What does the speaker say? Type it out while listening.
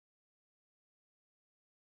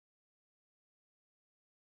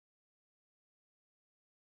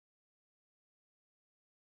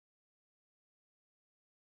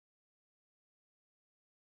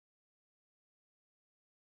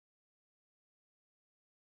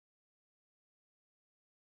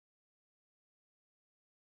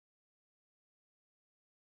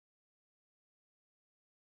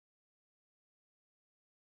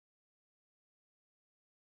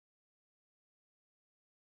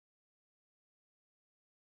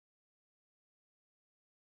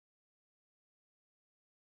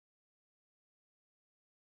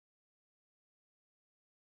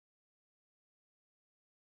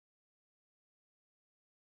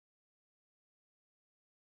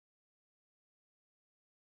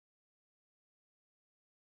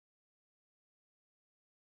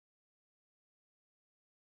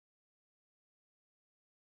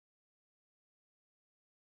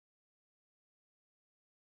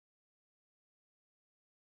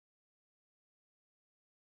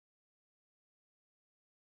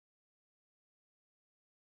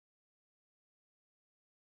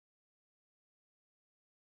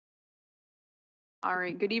All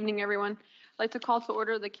right, good evening, everyone. I'd like to call to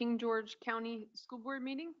order the King George County School Board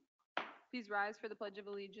meeting. Please rise for the Pledge of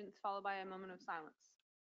Allegiance, followed by a moment of silence.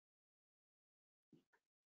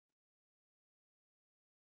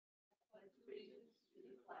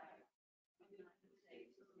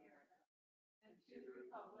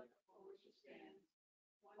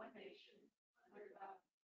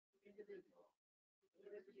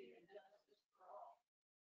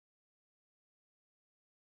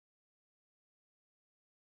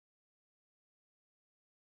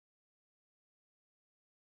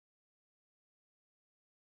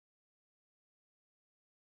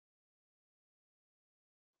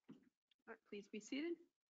 All right, please be seated.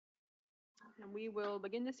 And we will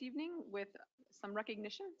begin this evening with some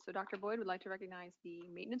recognition. So Dr. Boyd would like to recognize the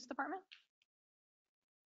Maintenance Department.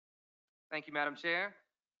 Thank you, Madam Chair.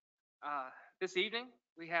 This evening,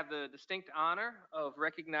 we have the distinct honor of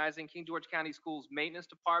recognizing King George County Schools Maintenance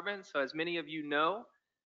Department. So as many of you know,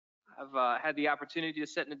 I've had the opportunity to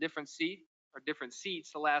sit in a different seat or different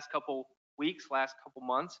seats the last couple weeks, last couple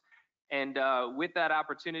months. And with that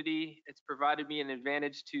opportunity, it's provided me an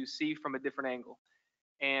advantage to see from a different angle.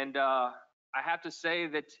 And I have to say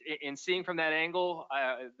that in seeing from that angle,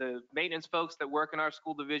 the maintenance folks that work in our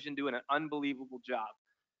school division do an unbelievable job.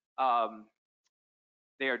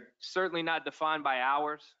 They are certainly not defined by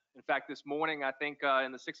hours. In fact, this morning, I think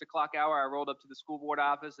in the 6 o'clock hour, I rolled up to the school board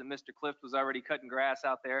office and Mr. Clift was already cutting grass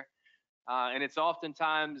out there. And it's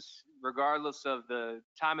oftentimes, regardless of the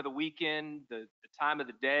time of the weekend, the time of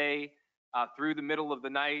the day, through the middle of the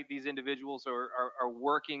night, these individuals are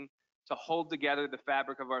working to hold together the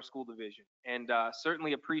fabric of our school division. And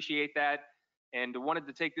certainly appreciate that. And wanted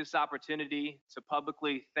to take this opportunity to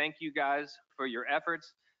publicly thank you guys for your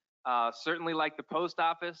efforts. Certainly like the post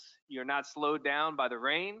office, you're not slowed down by the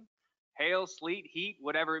rain, hail, sleet, heat,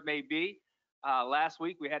 whatever it may be. Last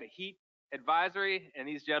week we had a heat advisory and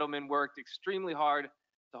these gentlemen worked extremely hard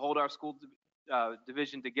to hold our school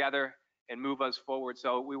division together and move us forward.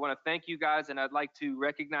 So we want to thank you guys and I'd like to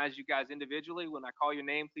recognize you guys individually. When I call your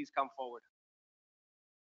name, please come forward.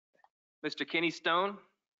 Mr. Kenny Stone,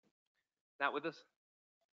 not with us?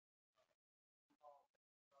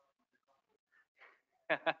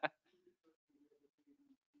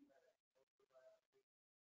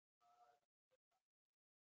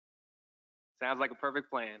 Sounds like a perfect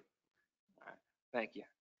plan. All right, thank you.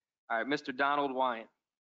 All right, Mr. Donald Wyant.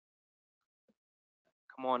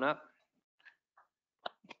 Come on up.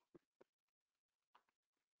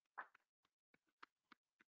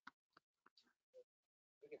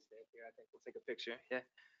 We can stay up here. I think we'll take a picture. Yeah.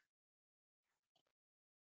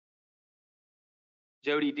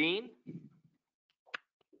 Jody Dean.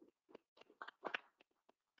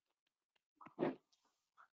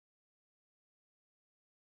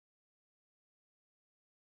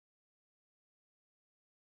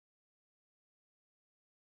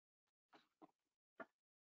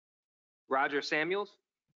 Roger Samuels.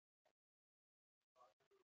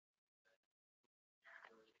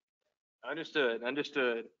 Understood,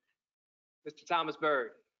 understood. Mr. Thomas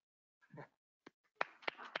Bird.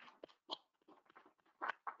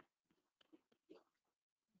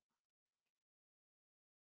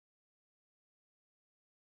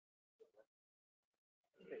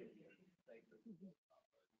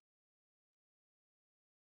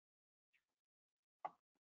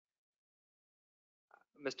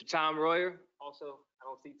 Mr. Tom Royer. Also, I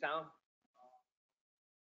don't see Tom.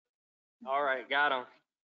 All right, got him.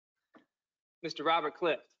 Mr. Robert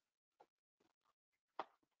Clift.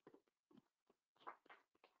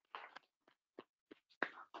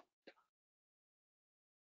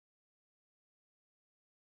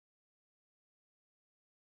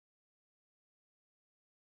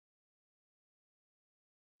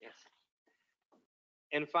 Yes.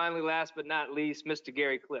 And finally, last but not least, Mr.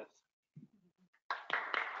 Gary Clift.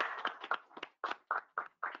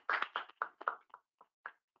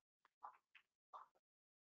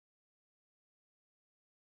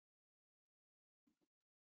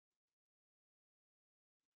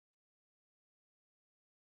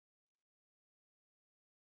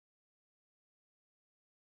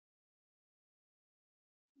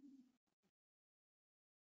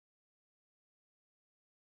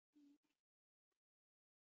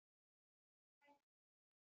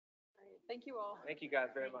 Thank you all. Thank you guys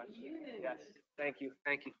very much. Yes, thank you,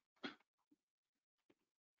 thank you.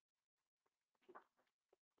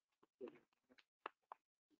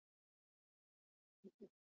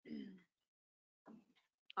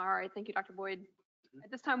 All right, thank you, Dr. Boyd.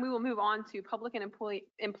 At this time, we will move on to public and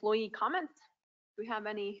employee comments. Do we have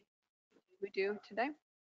any? We do today.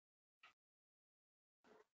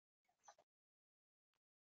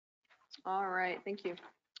 All right, thank you.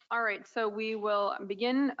 All right, so we will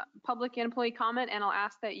begin public and employee comment, and I'll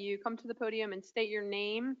ask that you come to the podium and state your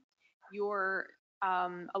name, your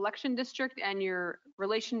election district, and your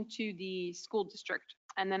relation to the school district.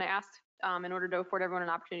 And then I ask, in order to afford everyone an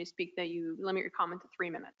opportunity to speak, that you limit your comment to 3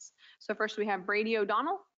 minutes. So first we have Brady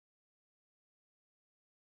O'Donnell.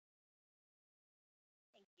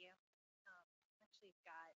 Thank you. Actually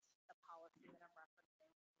got the policy that I'm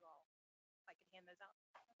referencing as well. If I could hand those out.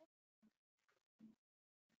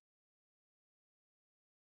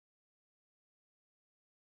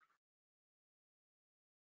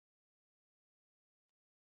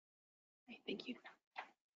 Okay. Thank you.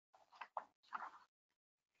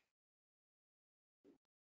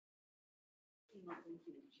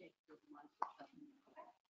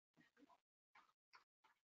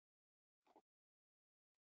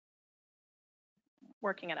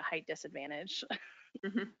 Working at a height disadvantage.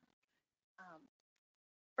 Mhm.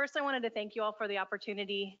 First, I wanted to thank you all for the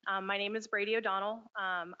opportunity. My name is Brady O'Donnell.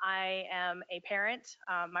 I am a parent.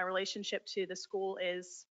 My relationship to the school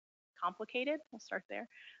is complicated. We'll start there.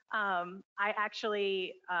 I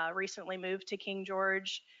actually recently moved to King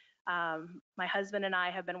George. My husband and I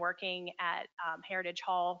have been working at Heritage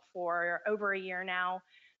Hall for over a year now.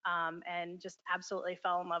 And just absolutely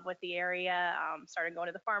fell in love with the area. Started going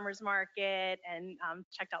to the farmers market and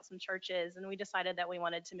checked out some churches, and we decided that we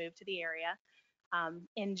wanted to move to the area.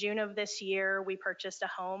 In June of this year, we purchased a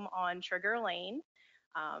home on Trigger Lane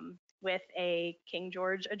with a King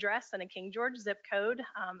George address and a King George zip code,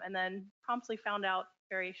 and then promptly found out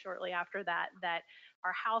very shortly after that that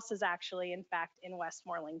our house is actually, in fact, in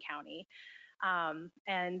Westmoreland County.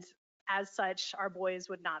 And as such, our boys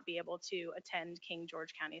would not be able to attend King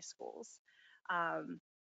George County schools.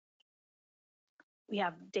 We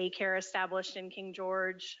have daycare established in King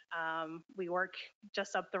George. We work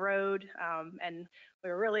just up the road, and we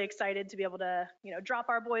were really excited to be able to, drop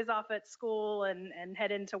our boys off at school and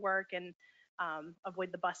head into work and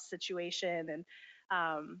avoid the bus situation. And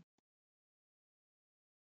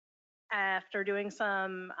after doing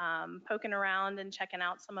some poking around and checking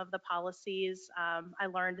out some of the policies, I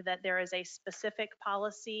learned that there is a specific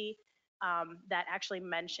policy that actually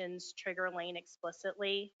mentions Trigger Lane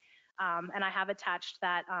explicitly. And I have attached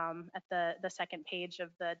that at the second page of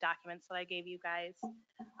the documents that I gave you guys.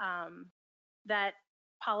 That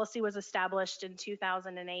policy was established in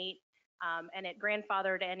 2008, and it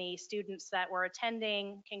grandfathered any students that were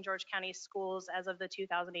attending King George County schools as of the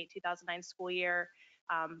 2008-2009 school year.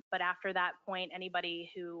 But after that point,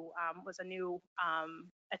 anybody who was a new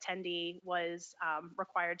attendee was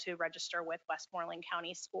required to register with Westmoreland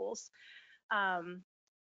County schools.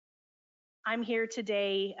 I'm here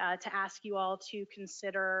today to ask you all to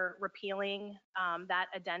consider repealing that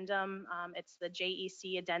addendum. It's the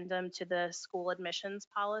JEC addendum to the school admissions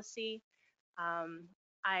policy.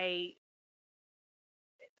 I've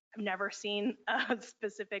never seen a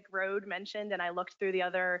specific road mentioned, and I looked through the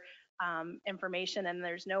other information, and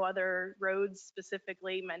there's no other roads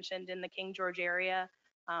specifically mentioned in the King George area.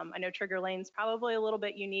 I know Trigger Lane's probably a little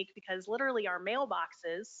bit unique because literally our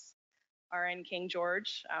mailboxes are in King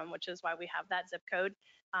George, which is why we have that zip code.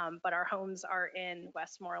 But our homes are in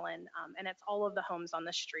Westmoreland, and it's all of the homes on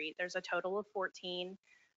the street. There's a total of 14.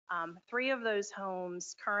 3 of those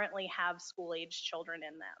homes currently have school-age children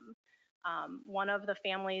in them. One of the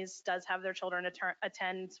families does have their children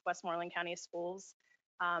attend Westmoreland County schools.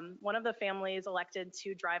 One of the families elected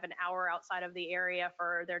to drive an hour outside of the area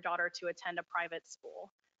for their daughter to attend a private school.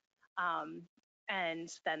 And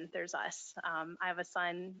then there's us. I have a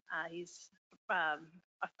son, he's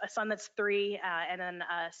a son that's 3, and then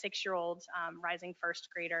a 6-year-old rising first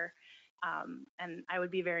grader. And I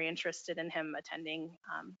would be very interested in him attending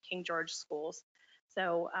King George schools.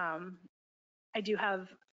 So I do have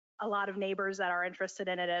a lot of neighbors that are interested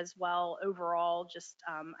in it as well. Overall, just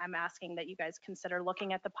I'm asking that you guys consider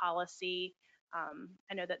looking at the policy.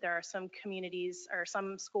 I know that there are some communities or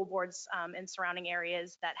some school boards in surrounding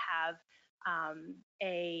areas that have let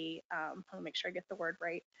me make sure I get the word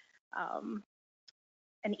right,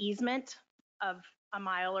 an easement of a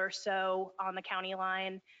mile or so on the county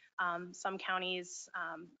line. Some counties,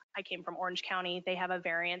 I came from Orange County, they have a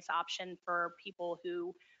variance option for people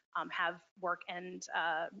who have work and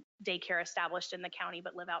daycare established in the county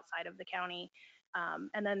but live outside of the county.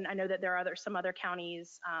 And then I know that there are some other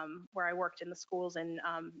counties where I worked in the schools in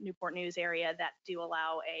Newport News area that do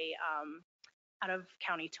allow a out of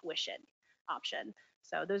county tuition option.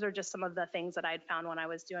 So those are just some of the things that I'd found when I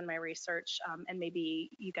was doing my research, and maybe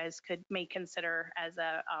you guys may consider as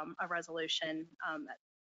a resolution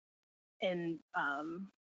in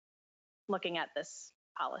looking at this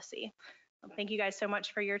policy. Thank you guys so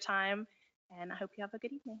much for your time, and I hope you have a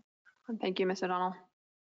good evening. Thank you, Ms. O'Donnell.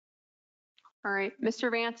 All right,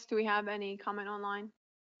 Mr. Vance, do we have any comment online?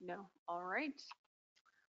 No. All right.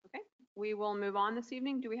 Okay, we will move on this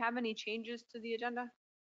evening. Do we have any changes to the agenda?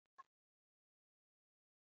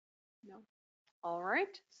 No. All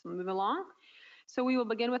right, so move along. So we will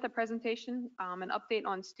begin with a presentation, an update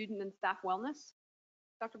on student and staff wellness.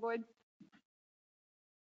 Dr. Boyd?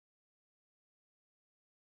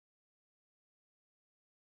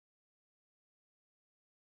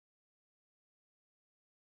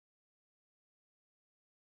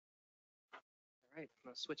 All right, I'm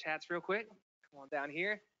gonna switch hats real quick. Come on down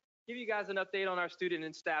here. Give you guys an update on our student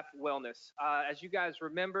and staff wellness. As you guys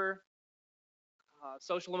remember,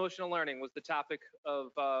 social emotional learning was the topic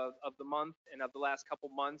of the month and of the last couple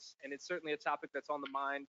months, and it's certainly a topic that's on the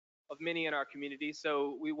mind of many in our community.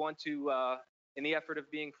 So we want to, in the effort of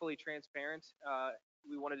being fully transparent,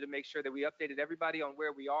 we wanted to make sure that we updated everybody on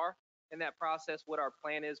where we are in that process, what our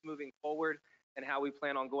plan is moving forward, and how we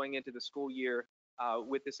plan on going into the school year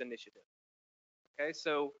with this initiative. Okay,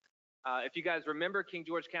 so if you guys remember, King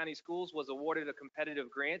George County Schools was awarded a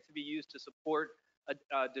competitive grant to be used to support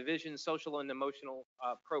a division social and emotional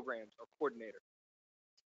programs or coordinator.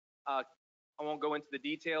 I won't go into the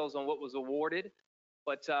details on what was awarded,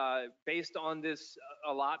 but based on this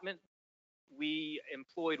allotment, we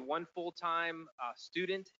employed one full-time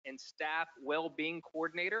student and staff well-being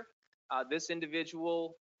coordinator. This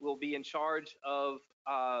individual will be in charge of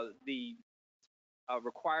the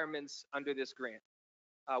requirements under this grant.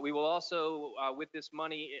 We will also, with this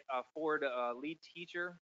money, afford a lead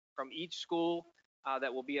teacher from each school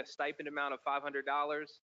that will be a stipend amount of $500,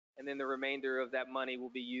 and then the remainder of that money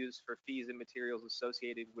will be used for fees and materials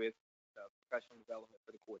associated with professional development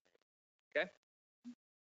for the coordinator. Okay?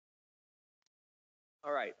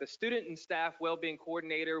 All right, the student and staff well-being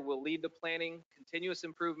coordinator will lead the planning, continuous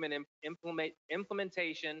improvement, and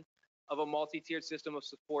implementation of a multi-tiered system of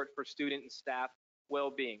support for student and staff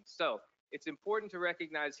well-being. So it's important to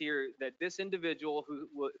recognize here that this individual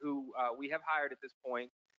who we have hired at this point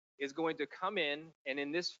is going to come in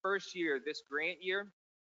this first year, this grant year,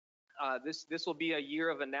 this will be a year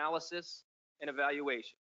of analysis and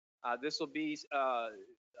evaluation. This will be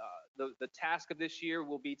the task of this year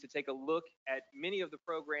will be to take a look at many of the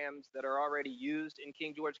programs that are already used in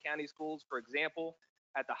King George County Schools. For example,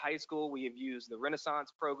 at the high school, we have used the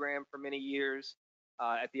Renaissance program for many years.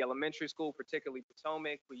 At the elementary school, particularly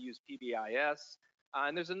Potomac, we use PBIS.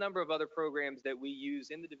 And there's a number of other programs that we use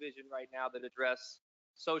in the division right now that address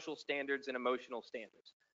social standards and emotional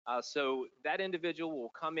standards. So that individual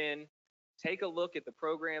will come in, take a look at the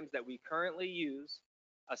programs that we currently use,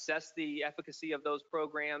 assess the efficacy of those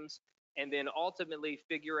programs, and then ultimately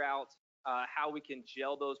figure out how we can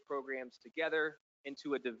gel those programs together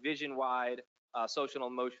into a division-wide social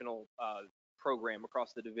and emotional program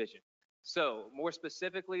across the division. So more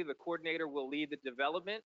specifically, the coordinator will lead the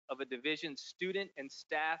development of a division student and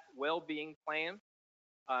staff well-being plan,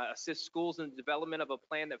 assist schools in the development of a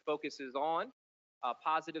plan that focuses on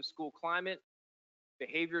positive school climate,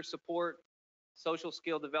 behavior support, social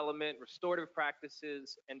skill development, restorative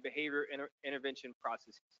practices, and behavior intervention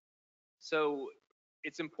processes. So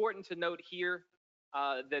it's important to note here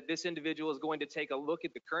that this individual is going to take a look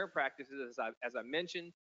at the current practices, as I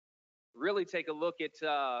mentioned, really take a look at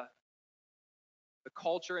the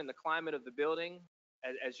culture and the climate of the building.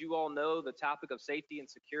 As you all know, the topic of safety and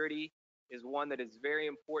security is one that is very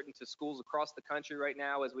important to schools across the country right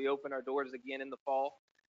now as we open our doors again in the fall.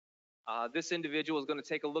 This individual is going to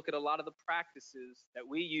take a look at a lot of the practices that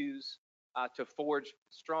we use to forge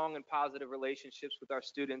strong and positive relationships with our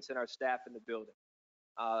students and our staff in the building.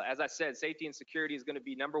 As I said, safety and security is going to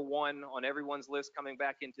be number one on everyone's list coming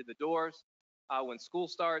back into the doors when school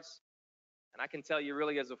starts. And I can tell you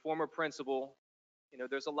really as a former principal, you know,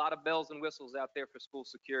 there's a lot of bells and whistles out there for school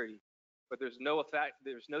security, but there's no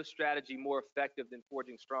strategy more effective than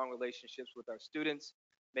forging strong relationships with our students,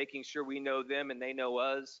 making sure we know them and they know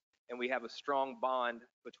us, and we have a strong bond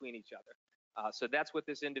between each other. So that's what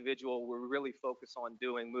this individual will really focus on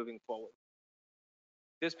doing moving forward.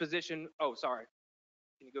 This position, oh, sorry.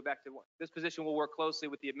 Can you go back to one? This position will work closely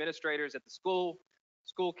with the administrators at the school,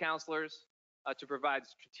 school counselors, to provide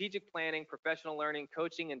strategic planning, professional learning,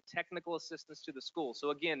 coaching, and technical assistance to the school.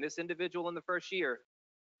 So again, this individual in the first year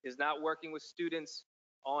is not working with students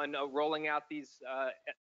on rolling out these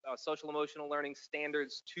social emotional learning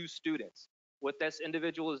standards to students. What this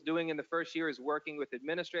individual is doing in the first year is working with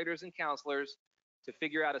administrators and counselors to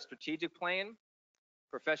figure out a strategic plan,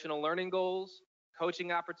 professional learning goals,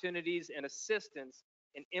 coaching opportunities, and assistance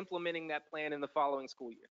in implementing that plan in the following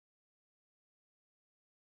school year.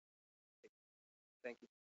 Thank you.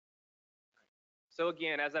 So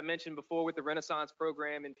again, as I mentioned before with the Renaissance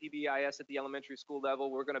program and PBIS at the elementary school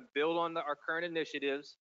level, we're going to build on our current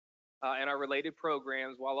initiatives and our related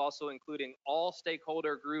programs while also including all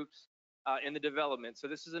stakeholder groups in the development. So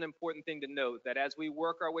this is an important thing to note, that as we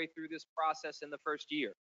work our way through this process in the first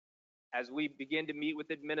year, as we begin to meet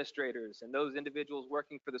with administrators and those individuals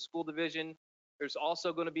working for the school division, there's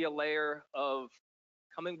also going to be a layer of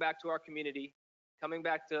coming back to our community, coming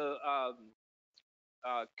back to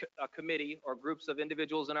a committee or groups of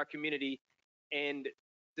individuals in our community and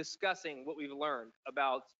discussing what we've learned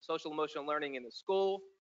about social emotional learning in the school,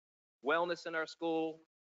 wellness in our school,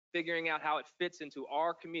 figuring out how it fits into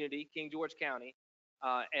our community, King George County,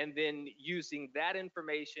 and then using that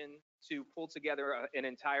information to pull together an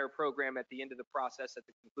entire program at the end of the process at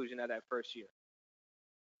the conclusion of that first year.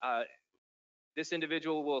 This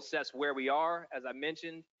individual will assess where we are, as I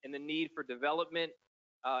mentioned, and the need for development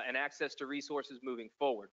and access to resources moving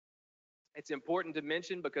forward. It's important to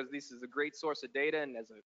mention because this is a great source of data, and as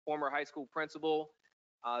a former high school principal,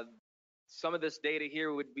 some of this data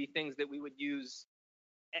here would be things that we would use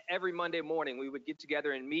every Monday morning. We would get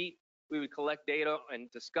together and meet. We would collect data and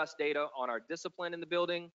discuss data on our discipline in the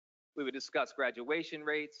building. We would discuss graduation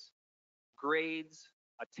rates, grades,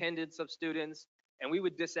 attendance of students, and we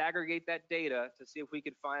would disaggregate that data to see if we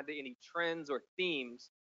could find any trends or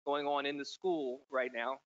themes going on in the school right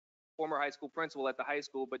now. Former high school principal at the high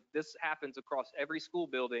school, but this happens across every school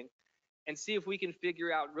building, and see if we can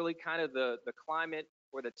figure out really kind of the climate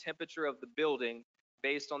or the temperature of the building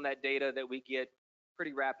based on that data that we get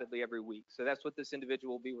pretty rapidly every week. So that's what this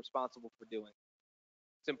individual will be responsible for doing.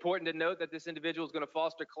 It's important to note that this individual is going to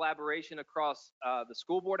foster collaboration across the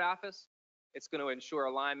school board office. It's going to ensure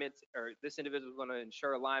alignment, or this individual is going to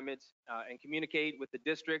ensure alignment and communicate with the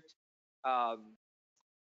district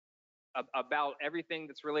about everything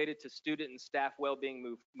that's related to student and staff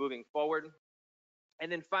well-being moving forward.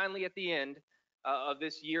 And then finally, at the end of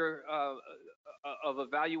this year of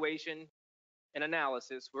evaluation and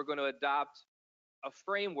analysis, we're going to adopt a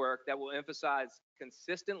framework that will emphasize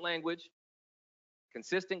consistent language,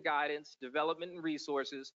 consistent guidance, development, and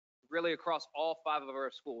resources really across all 5 of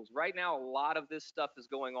our schools. Right now, a lot of this stuff is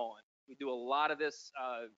going on. We do a lot of this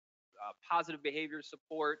positive behavior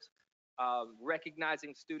support,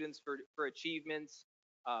 recognizing students for achievements,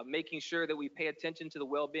 making sure that we pay attention to the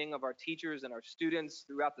well-being of our teachers and our students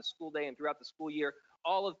throughout the school day and throughout the school year.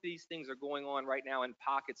 All of these things are going on right now in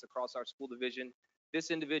pockets across our school division. This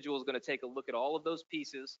individual is going to take a look at all of those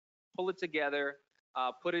pieces, pull it together,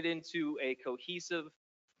 put it into a cohesive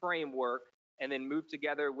framework, and then move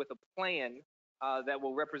together with a plan that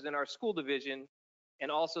will represent our school division and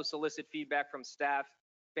also solicit feedback from staff,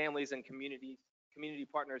 families, and community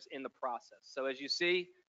partners in the process. So as you see,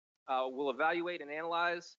 we'll evaluate and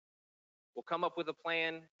analyze, we'll come up with a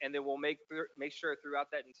plan, and then we'll make sure throughout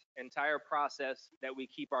that entire process that we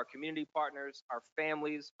keep our community partners, our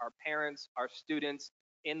families, our parents, our students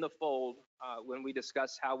in the fold when we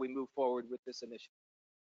discuss how we move forward with this initiative.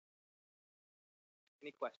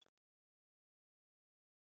 Any questions?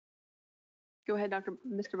 Go ahead,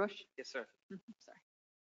 Mr. Bush. Yes, sir. Sorry.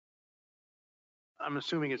 I'm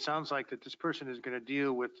assuming it sounds like that this person is going to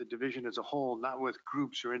deal with the division as a whole, not with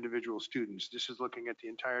groups or individual students. This is looking at the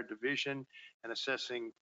entire division and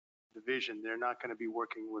assessing division. They're not going to be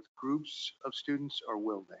working with groups of students, or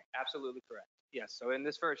will they? Absolutely correct. Yes. So in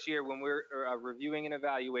this first year, when we're reviewing and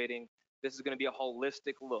evaluating, this is going to be a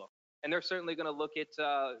holistic look. And they're certainly going to look at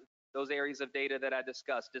those areas of data that I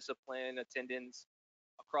discussed, discipline, attendance,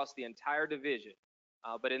 across the entire division.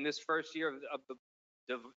 But in this first year of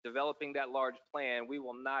developing that large plan, we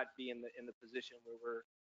will not be in the position where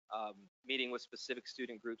we're meeting with specific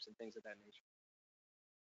student groups and things of that nature.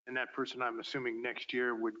 And that person, I'm assuming next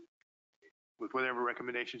year would, with whatever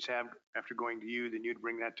recommendations have after going to you, then you'd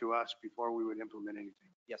bring that to us before we would implement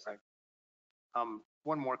anything. Yes, sir.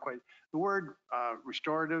 One more question. The word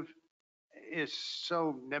restorative is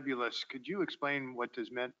so nebulous. Could you explain what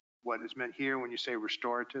is meant here when you say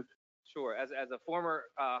restorative? Sure. As a former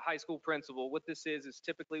high school principal, what this is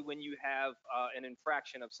typically when you have an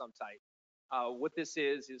infraction of some type. What this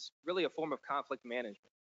is really a form of conflict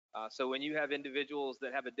management. So when you have individuals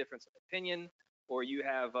that have a difference of opinion, or you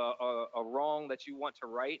have a wrong that you want to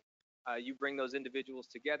right, you bring those individuals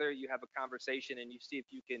together, you have a conversation, and you see if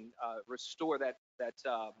you can restore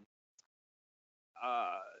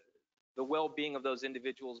the well-being of those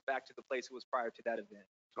individuals back to the place it was prior to that event.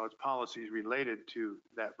 So it's policies related to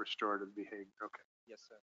that restorative behavior. Okay. Yes,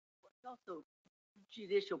 sir. It's also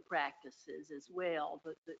judicial practices as well,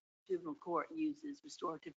 but the juvenile court uses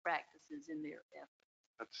restorative practices in their efforts.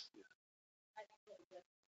 That's, yeah.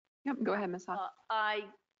 Yep, go ahead, Ms. Hawk. I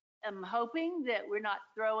am hoping that we're not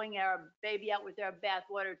throwing our baby out with our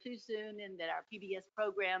bathwater too soon and that our PBS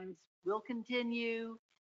programs will continue.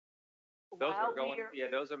 Those while are going, we're- yeah,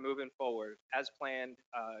 those are moving forward as planned.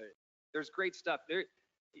 There's great stuff there.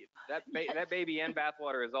 That baby and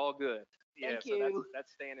bathwater is all good. Yeah, Thank so you.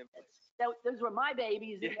 that's staying in place. Those were my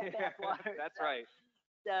babies in that Yeah, bathwater. that's so- right.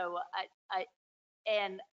 So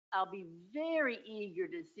and I'll be very eager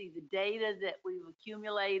to see the data that we've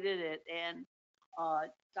accumulated and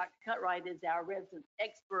Dr. Cutright is our resident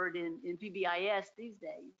expert in PBIS these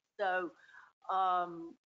days. So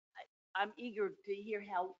I'm eager to hear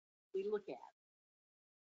how we look at it.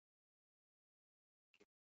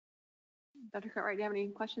 Dr. Cartwright, do you have any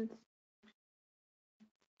questions?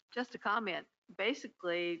 Just a comment.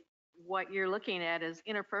 Basically, what you're looking at is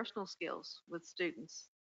interpersonal skills with students,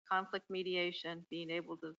 conflict mediation, being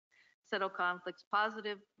able to settle conflicts,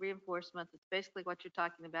 positive reinforcement. That's basically what you're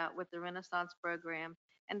talking about with the Renaissance program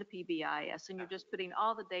and the PBIS. And you're just putting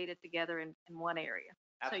all the data together in one area.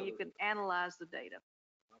 So you Absolutely. can analyze the data.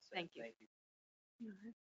 Well said. Thank you. Thank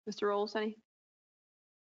you. Mr. Rolls, any?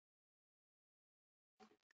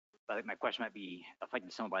 I think my question might be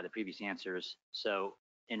affected somewhat by the previous answers. So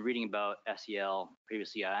in reading about SEL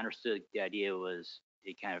previously, I understood the idea was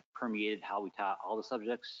it kind of permeated how we taught all the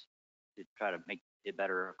subjects to try to make it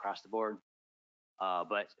better across the board.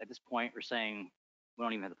 But at this point, we're saying we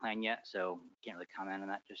don't even have the plan yet, so can't really comment on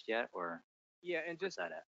that just yet, or Yeah, and where's just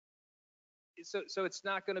that at? so it's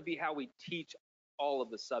not going to be how we teach all of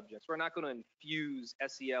the subjects. We're not going to infuse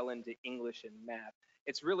SEL into English and math.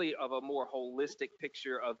 It's really of a more holistic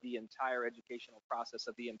picture of the entire educational process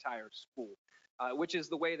of the entire school, which is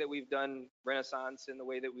the way that we've done Renaissance and the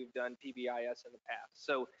way that we've done PBIS in the past.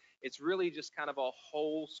 So it's really just kind of a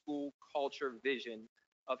whole school culture vision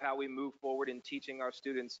of how we move forward in teaching our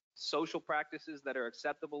students social practices that are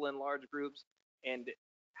acceptable in large groups and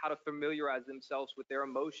how to familiarize themselves with their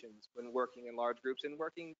emotions when working in large groups and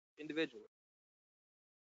working individually.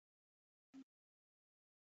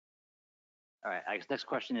 All right, I guess next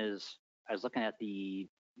question is, I was looking at the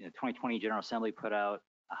 2020 General Assembly put out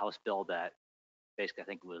a House bill that basically I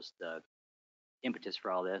think was the impetus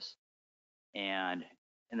for all this. And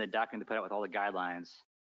in the document they put out with all the guidelines,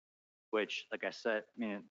 which, like I said, I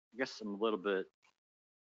mean, I guess I'm a little bit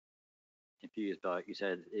confused about, you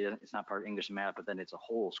said it's not part of English and math, but then it's a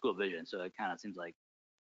whole school vision. So it kind of seems like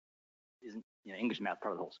isn't English and math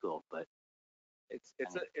part of the whole school, but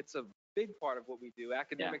It's a big part of what we do.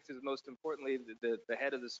 Academics is most importantly the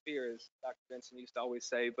head of the sphere, as Dr. Benson used to always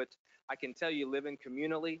say. But I can tell you, living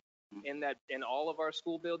communally in all of our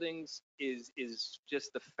school buildings is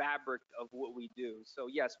just the fabric of what we do. So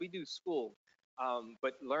yes, we do school,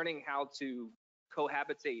 but learning how to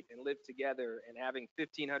cohabitate and live together and having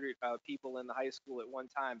 1,500 people in the high school at one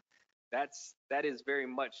time, that is very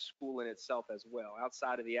much school in itself as well,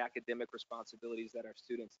 outside of the academic responsibilities that our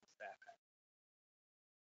students and staff have.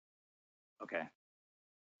 okay.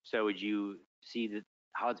 So would you see that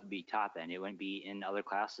how it's be taught then? It wouldn't be in other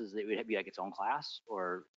classes. It would be like its own class,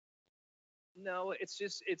 or No, it's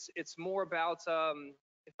just it's more about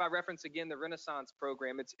if I reference again the Renaissance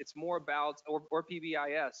program, it's more about or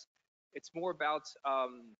PBIS, it's more about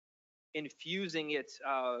infusing it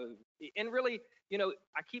and really,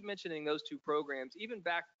 I keep mentioning those two programs. Even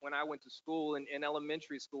back when I went to school in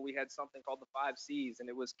elementary school, we had something called the 5 C's, and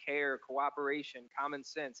it was care, cooperation, common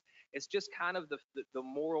sense. It's just kind of the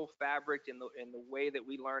moral fabric and the way that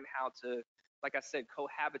we learn how to, like I said,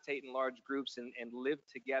 cohabitate in large groups and live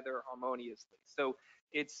together harmoniously. So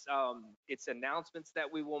it's announcements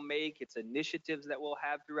that we will make, it's initiatives that we'll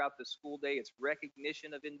have throughout the school day, it's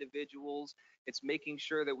recognition of individuals, it's making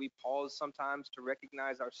sure that we pause sometimes to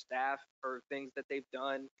recognize our staff for things that they've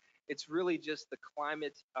done. It's really just the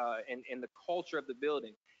climate and the culture of the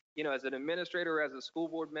building. As an administrator or as a school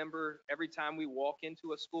board member, every time we walk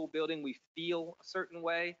into a school building, we feel a certain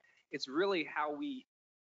way. It's really how we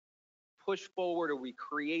push forward or we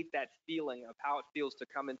create that feeling of how it feels to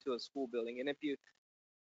come into a school building. And if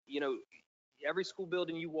every school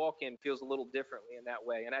building you walk in feels a little differently in that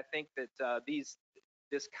way. And I think that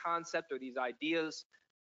this concept or these ideas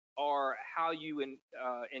are how you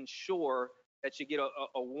ensure that you get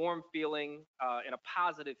a warm feeling and a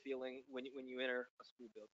positive feeling when you enter a school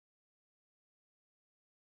building.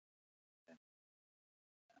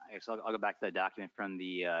 I guess I'll go back to the document from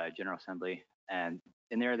the General Assembly. And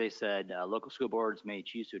in there they said local school boards may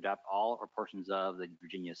choose to adopt all or portions of the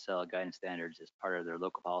Virginia SEL guidance standards as part of their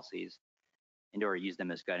local policies and or use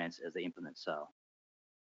them as guidance as they implement SEL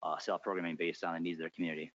programming based on the needs of their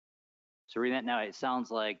community. So reading that now, it sounds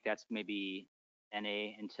like that's maybe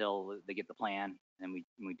NA until they get the plan, and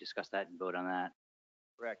we discuss that and vote on that.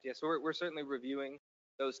 Correct. Yeah, so we're certainly reviewing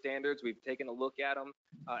those standards. We've taken a look at them.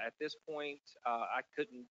 At this point, I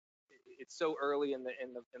couldn't. It's so early in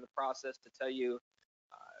the process to tell you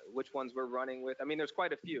which ones we're running with. I mean, there's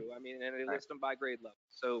quite a few. I mean, and they list them by grade level.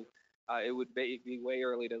 So it would be way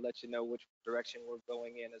early to let you know which direction we're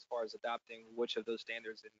going in as far as adopting which of those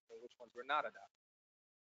standards and which ones we're not adopting.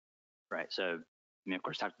 Right. So, I mean, of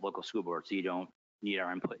course, talk to the local school board, so you don't need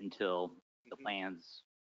our input until the plan's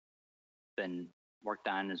been worked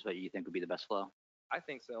on, is what you think would be the best flow? I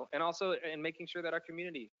think so. And also in making sure that our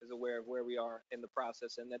community is aware of where we are in the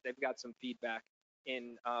process and that they've got some feedback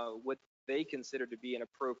in what they consider to be an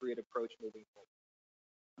appropriate approach moving forward.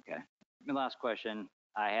 Okay. My last question,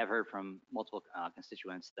 I have heard from multiple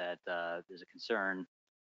constituents that there's a concern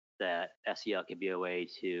that SEL could be a way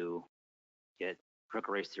to get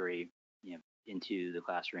critical race theory, into the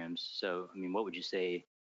classrooms. So, I mean, what would you say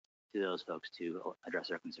to those folks to address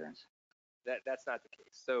their concerns? That's not the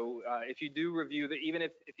case. So if you do review even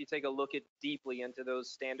if you take a look at deeply into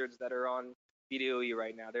those standards that are on BDOE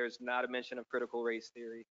right now, there's not a mention of critical race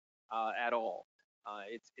theory at all.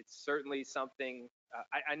 It's certainly something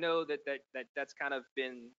I know that's kind of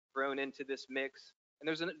been thrown into this mix.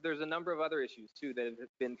 And there's a number of other issues too that have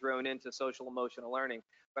been thrown into social emotional learning.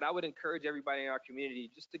 But I would encourage everybody in our community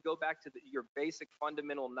just to go back to your basic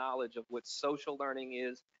fundamental knowledge of what social learning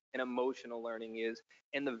is and emotional learning is,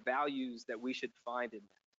 and the values that we should find in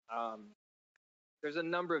that. There's a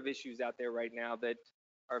number of issues out there right now that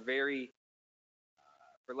are very,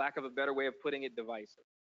 for lack of a better way of putting it, divisive.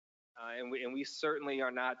 And we certainly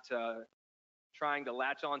are not trying to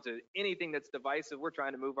latch on to anything that's divisive. We're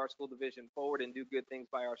trying to move our school division forward and do good things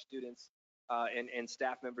by our students and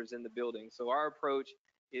staff members in the building. So our approach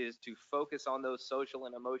is to focus on those social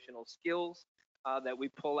and emotional skills that we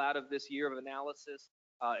pull out of this year of analysis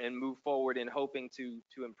and move forward in hoping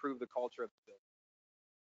to improve the culture of the building.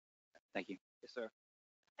 Thank you. Yes, sir.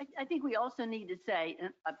 I think we also need to say,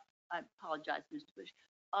 and I apologize, Mr. Bush,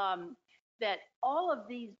 that all of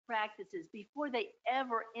these practices, before they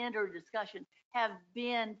ever enter discussion, have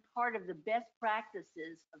been part of the best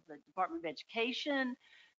practices of the Department of Education,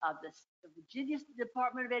 of the Virginia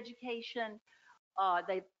Department of Education.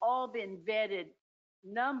 They've all been vetted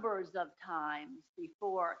numbers of times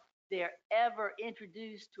before they're ever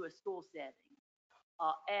introduced to a school setting.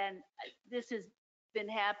 And this has been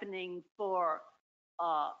happening for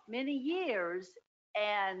many years,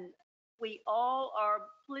 and we all are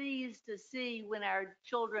pleased to see when our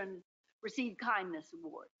children receive kindness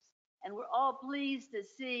awards. And we're all pleased to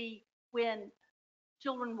see when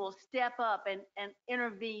children will step up and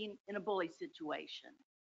intervene in a bully situation.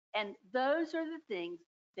 And those are the things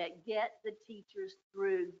that get the teachers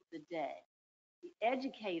through the day. The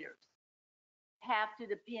educators have to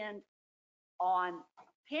depend on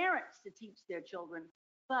parents to teach their children,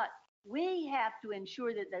 but we have to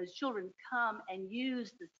ensure that those children come and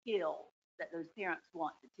use the skills that those parents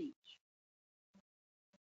want to teach.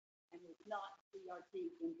 And it's not CRT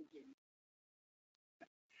in Virginia.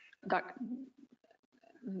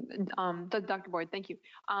 Dr. Boyd, thank you.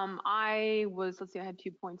 Let's see, I had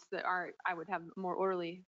 2 points that I would have more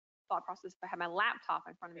orderly thought process if I had my laptop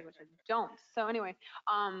in front of me, which I don't. So anyway,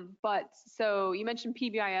 so you mentioned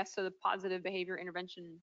PBIS, so the Positive Behavior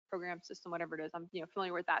Intervention Program System, whatever it is. I'm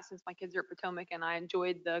familiar with that since my kids are at Potomac, and I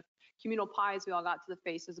enjoyed the communal pies we all got to the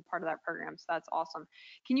face as a part of that program. So that's awesome.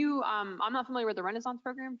 Can you, I'm not familiar with the Renaissance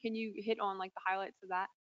program. Can you hit on like the highlights of that?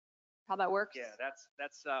 How that works? Yeah,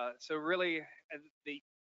 that's so really the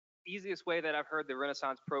easiest way that I've heard the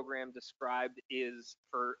Renaissance program described is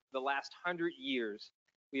for the last 100 years,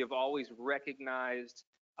 we have always recognized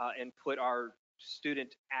and put our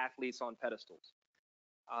student athletes on pedestals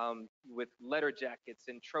with letter jackets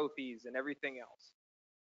and trophies and everything else.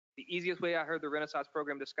 The easiest way I heard the Renaissance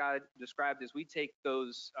program described is we take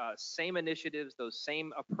those same initiatives, those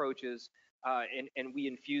same approaches, and we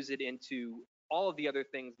infuse it into all of the other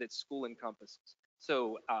things that school encompasses.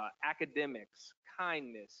 So academics,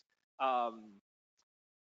 kindness,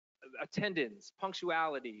 attendance,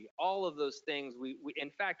 punctuality, all of those things. We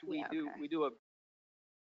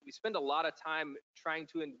spend a lot of time trying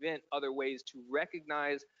to invent other ways to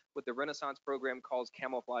recognize what the Renaissance program calls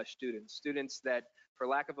camouflage students, students that, for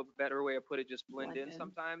lack of a better way of put it, just blend in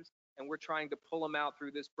sometimes. And we're trying to pull them out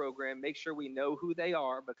through this program, make sure we know who they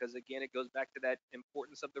are, because again, it goes back to that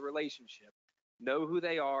importance of the relationship. Know who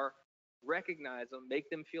they are, recognize them, make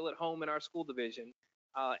them feel at home in our school division,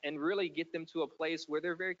 and really get them to a place where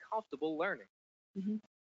they're very comfortable learning. Mm-hmm.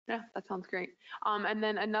 Yeah, that sounds great. And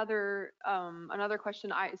then another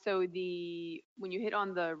question. When you hit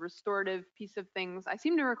on the restorative piece of things, I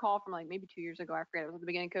seem to recall from like maybe 2 years ago, I forget, it was at the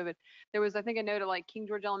beginning of COVID. There was, I think, a note of like King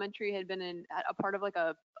George Elementary had been a part of like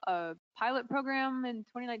a pilot program in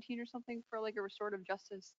 2019 or something for like a restorative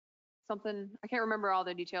justice something. I can't remember all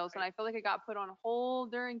the details, and I feel like it got put on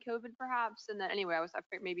hold during COVID perhaps. And then anyway, I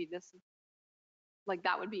figured maybe this like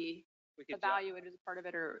that would be We could evaluated as part of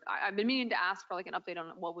it, or I've been meaning to ask for like an update on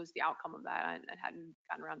what was the outcome of that, and hadn't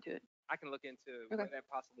gotten around to it. I can look into Okay. where that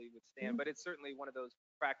possibly would stand, but it's certainly one of those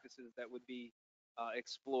practices that would be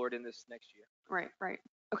explored in this next year. Right.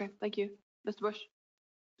 Okay, thank you. Mr. Bush?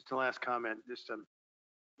 Just the last comment, just to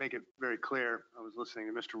make it very clear, I was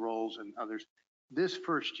listening to Mr. Rolls and others. This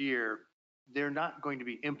first year, they're not going to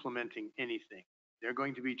be implementing anything. They're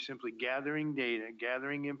going to be simply gathering data,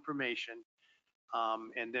 gathering information,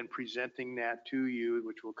 and then presenting that to you,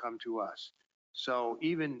 which will come to us. So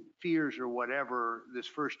even fears or whatever, this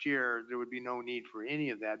first year, there would be no need for any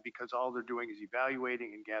of that because all they're doing is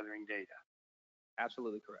evaluating and gathering data.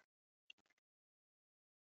 Absolutely correct.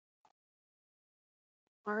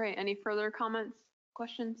 All right, any further comments,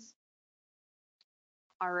 questions?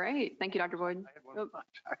 All right, thank you, Dr. Boyd. I had one Oh, more.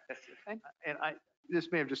 okay. And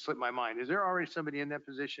this may have just slipped my mind. Is there already somebody in that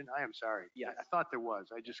position? I am sorry. Yes. I thought there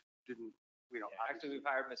was. I just didn't, Yeah, actually, we've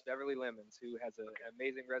hired Miss Beverly Lemons, who has an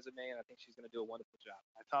amazing resume, and I think she's going to do a wonderful job.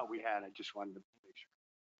 I thought we had. I just wanted to make sure.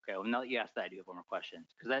 Okay, well, now that you asked that, I do have one more question,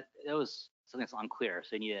 because that was something that's unclear.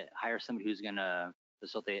 So you need to hire somebody who's gonna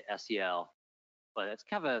facilitate SEL, but it's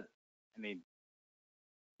kind of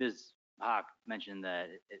Ms. Hawk mentioned that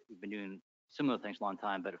we've been doing similar things a long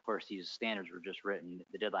time, but of course these standards were just written.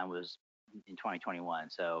 The deadline was in 2021.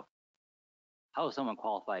 So how is someone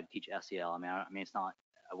qualified to teach SEL? I mean, it's not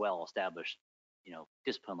a well-established,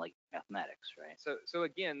 discipline like mathematics, right? So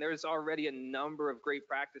again, there's already a number of great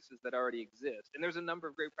practices that already exist, and there's a number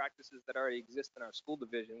of great practices that already exist in our school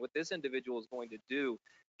division. What this individual is going to do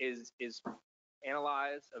is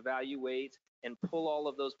analyze, evaluate, and pull all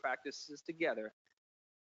of those practices together,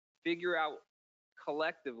 figure out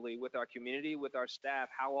collectively with our community, with our staff,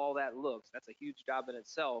 how all that looks. That's a huge job in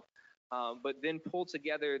itself. But then pull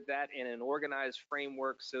together that in an organized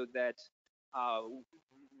framework so that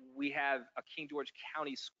we have a King George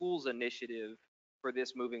County Schools initiative for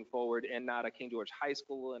this moving forward, and not a King George High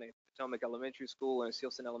School and a Potomac Elementary School and a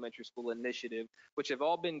Sealson Elementary School initiative, which have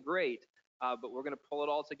all been great, but we're going to pull it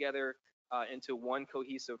all together into one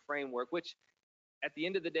cohesive framework, which at the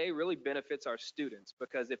end of the day really benefits our students,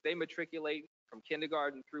 because if they matriculate from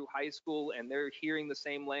kindergarten through high school and they're hearing the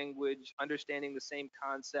same language, understanding the same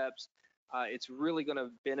concepts, it's really going to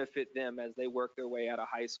benefit them as they work their way out of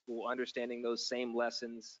high school, understanding those same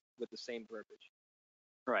lessons with the same verbiage.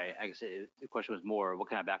 Right. I guess the question was more, what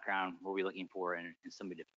kind of background were we looking for in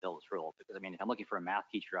somebody to fulfill this role? Because I mean, if I'm looking for a math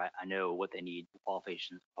teacher, I know what they need, the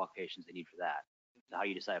qualifications they need for that. So how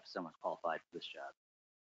you decide if someone's qualified for this job?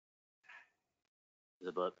 Is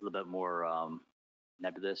it a little bit more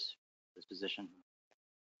nebulous, this position?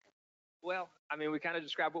 Well, I mean, we kind of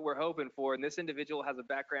described what we're hoping for, and this individual has a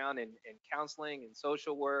background in counseling and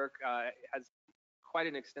social work, has quite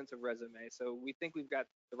an extensive resume, so we think we've got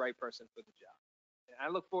the right person for the job. And I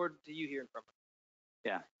look forward to you hearing from her.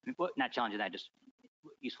 Yeah, I mean, not challenging that, just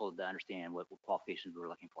useful to understand what qualifications we were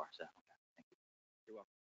looking for. So, okay, thank you. You're welcome.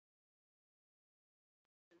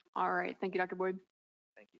 All right, thank you, Dr. Boyd.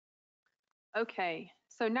 Thank you. Okay,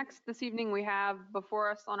 so next this evening we have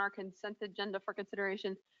before us on our consent agenda for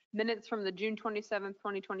consideration minutes from the June 27th,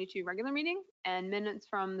 2022 regular meeting and minutes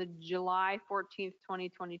from the July 14th,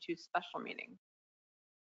 2022 special meeting.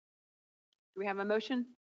 Do we have a motion?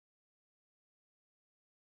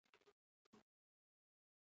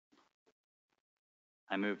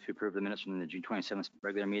 I move to approve the minutes from the June 27th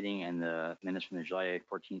regular meeting and the minutes from the July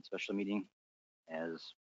 14th special meeting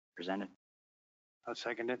as presented. I'll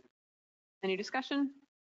second it. Any discussion?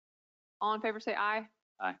 All in favor say aye.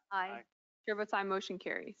 Aye. Chair votes aye, motion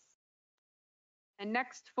carries. And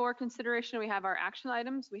next for consideration, we have our action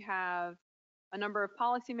items. We have a number of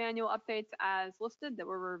policy manual updates as listed that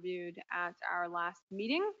were reviewed at our last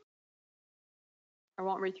meeting. I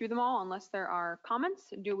won't read through them all unless there are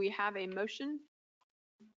comments. Do we have a motion?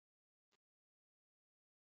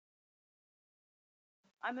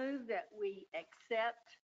 I move that we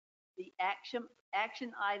accept the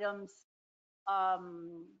action items,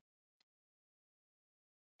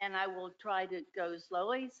 and I will try to go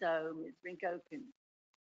slowly so Ms. Rinko can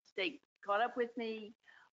stay caught up with me.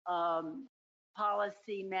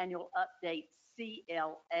 Policy manual update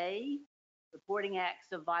CLA, reporting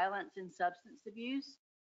acts of violence and substance abuse.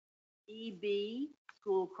 EB,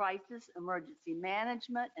 School Crisis Emergency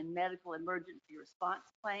Management and Medical Emergency Response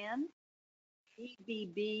Plan.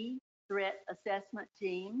 EBB, Threat Assessment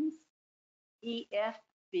Teams.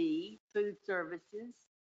 EFB, Food Services.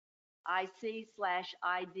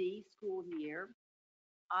 IC/ID, School Year.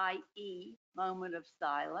 IE, Moment of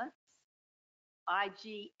Silence.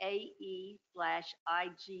 IGAE/IGAF,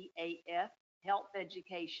 Health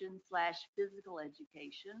Education/Physical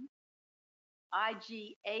Education.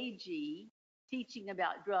 IGAG, Teaching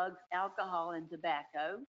About Drugs, Alcohol, and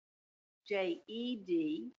Tobacco.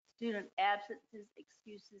 JED, Student Absences,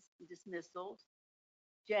 Excuses, and Dismissals.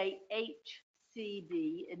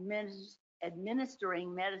 JHCD,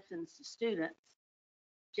 Administering Medicines to Students.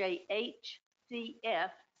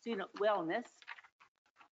 JHCF, Student Wellness.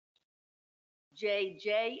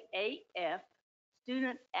 JJAF,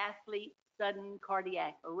 Student Athlete Sudden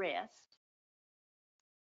Cardiac Arrest.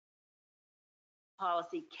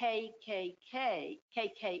 Policy KKA,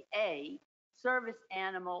 Service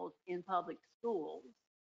Animals in Public Schools.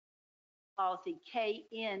 Policy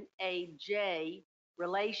KNAJ,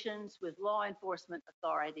 Relations with Law Enforcement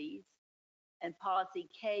Authorities. And policy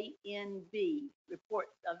KNB,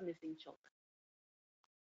 Reports of Missing Children.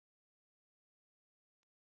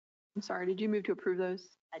 I'm sorry, did you move to approve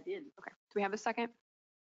those? I did. Okay, do we have a second?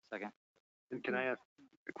 Second. And can I ask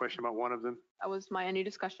a question about one of them? That was my any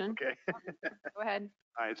discussion. Okay. Go ahead.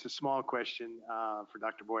 All right, it's a small question for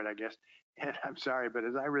Dr. Boyd, I guess. And I'm sorry, but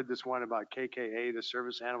as I read this one about KKA, the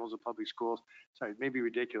Service Animals of Public Schools, sorry, it may be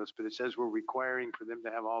ridiculous, but it says we're requiring for them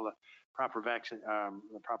to have all the proper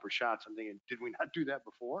the proper shots. I'm thinking, did we not do that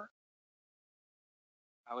before?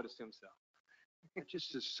 I would assume so. It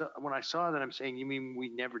just is, when I saw that, I'm saying, you mean we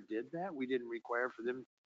never did that? We didn't require for them?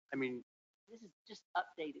 I mean, This is just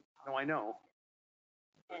updated. no, I know.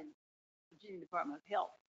 And Virginia Department of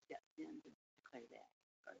Health stepped in to declare that.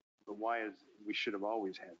 But why is, we should have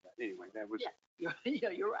always had that. Anyway, that was, Yeah,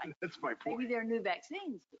 you're right. that's my Maybe point. there are new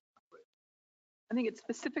vaccines. I think it's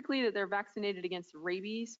specifically that they're vaccinated against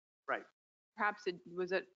rabies. Right. Perhaps it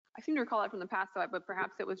was it, I seem to recall that from the past, but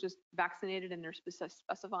perhaps it was just vaccinated and they're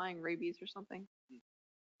specifying rabies or something.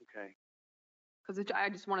 Okay. Because I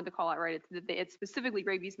just wanted to call out right. It's specifically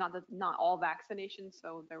rabies, not all vaccinations.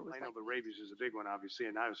 So there was I know like, the rabies is a big one, obviously,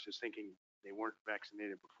 and I was just thinking they weren't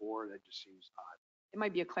vaccinated before. That just seems odd. it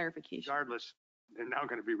might be a clarification. Regardless, they're now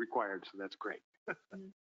going to be required, so that's great.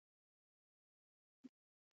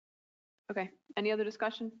 Okay, any other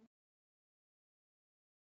discussion?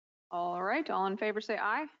 All right, all in favor say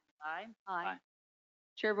aye. Aye. Aye.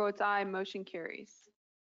 Chair votes aye, motion carries.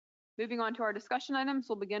 Moving on to our discussion items,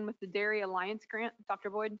 we'll begin with the Dairy Alliance Grant. Dr.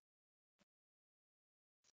 Boyd?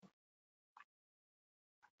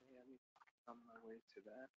 On my way to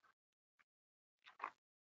that.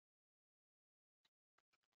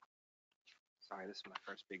 Sorry, this is my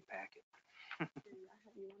first big packet. That's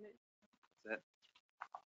it.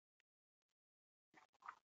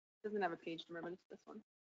 Doesn't have a page number, but it's this one.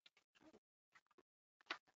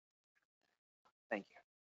 Thank you.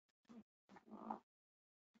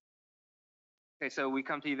 Okay, so we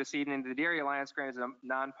come to you this evening. The Dairy Alliance Grant is a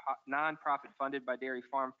nonprofit funded by dairy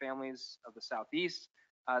farm families of the Southeast.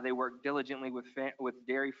 They work diligently with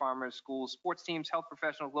dairy farmers, schools, sports teams, health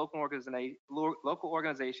professionals, local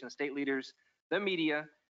organizations, state leaders, the media,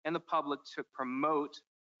 and the public to promote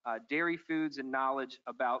dairy foods and knowledge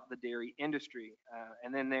about the dairy industry.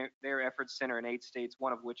 And then their efforts center in 8 states,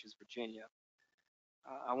 one of which is Virginia.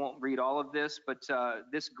 I won't read all of this, but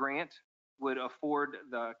this grant would afford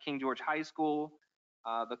the King George High School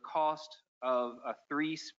the cost of a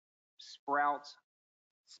 3 spout.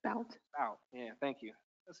 Yeah, thank you.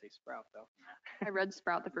 Let's say sprout though. I read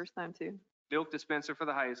sprout the first time too. Milk dispenser for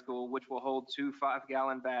the high school, which will hold 2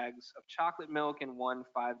 5-gallon bags of chocolate milk and 1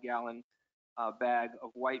 5-gallon bag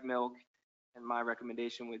of white milk. And my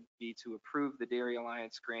recommendation would be to approve the Dairy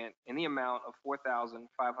Alliance grant in the amount of $4,563.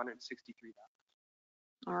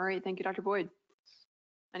 All right, thank you, Dr. Boyd.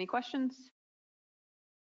 Any questions?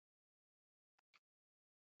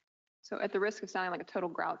 So at the risk of sounding like a total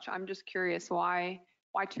grouch, I'm just curious why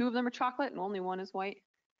 2 of them are chocolate and only 1 is white?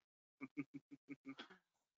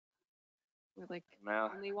 We like Now,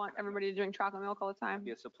 only want everybody to drink chocolate milk all the time.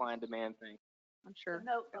 be a supply and demand thing. I'm sure.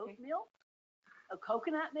 No oat Okay. milk? No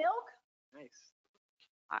coconut milk? Nice.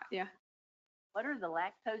 Yeah. What are the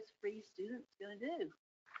lactose-free students gonna do?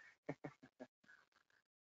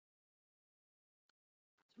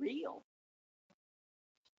 It's real.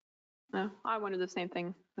 No, I wanted the same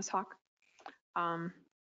thing, Ms. Hawk.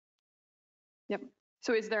 Yep.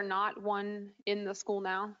 So is there not one in the school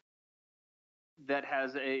now? That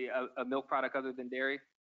has a milk product other than dairy?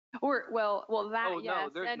 Or, well, that, Oh, no, yes.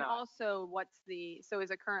 there's And not. also so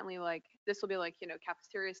is it currently like, this will be like,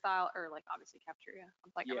 cafeteria style or like obviously cafeteria?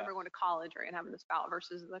 I Yeah. remember going to college, right, and having the spout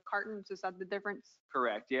versus the cartons. Is that the difference?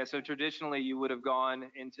 Correct. Yeah. So traditionally, you would have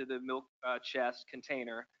gone into the milk chest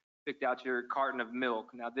container, picked out your carton of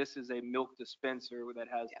milk. Now this is a milk dispenser that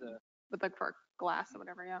has Yeah. the. With like for glass or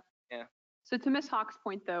whatever, yeah. Yeah. So to Ms. Hawk's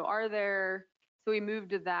point though, so we moved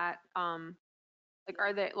to that, like,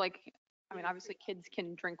 are they like, I mean, obviously kids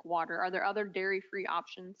can drink water. Are there other dairy-free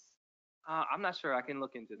options? I'm not sure. I can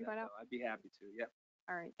look into You that. find out? Though. I'd be happy to. Yeah.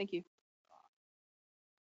 All right, thank you.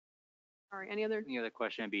 All right, any other? The other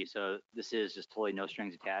question would be, so this is just totally no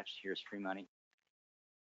strings attached. Here's free money.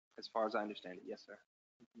 As far as I understand it, yes, sir.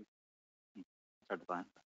 Mhm. It's hard to find.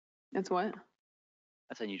 That's what?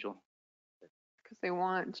 That's unusual. Because they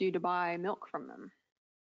want you to buy milk from them.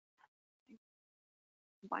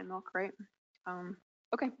 Buy milk, right?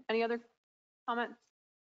 Okay, any other comments,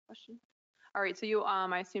 questions? All right, so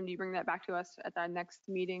I assumed you bring that back to us at that next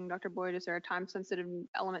meeting, Dr. Boyd. Is there a time-sensitive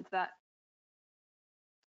element to that?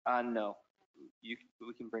 No,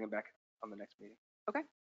 we can bring it back on the next meeting. Okay.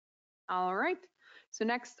 All right. So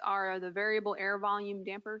next are the variable air volume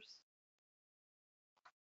dampers.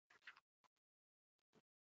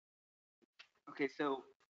 Okay, so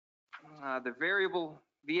the variable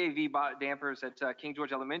VAV dampers at King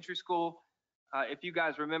George Elementary School. If you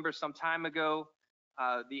guys remember some time ago,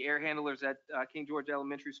 the air handlers at King George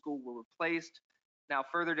Elementary School were replaced. Now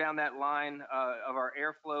further down that line of our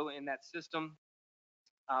airflow in that system,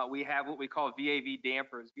 we have what we call VAV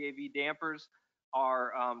dampers. VAV dampers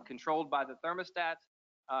are controlled by the thermostat,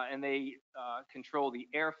 and they control the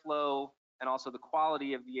airflow and also the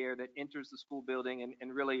quality of the air that enters the school building,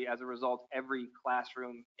 and really, as a result, every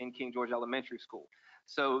classroom in King George Elementary School.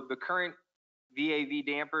 So the current VAV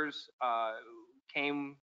dampers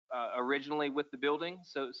came originally with the building,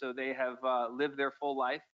 so they have lived their full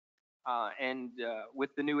life. And with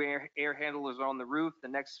the new air handlers on the roof, the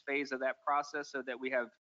next phase of that process, so that we have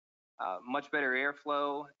much better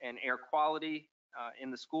airflow and air quality in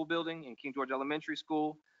the school building in King George Elementary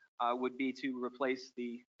School, would be to replace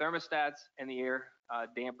the thermostats and the air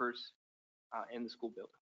dampers in the school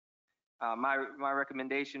building. My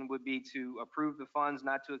recommendation would be to approve the funds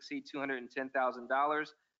not to exceed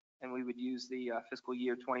 $210,000, and we would use the fiscal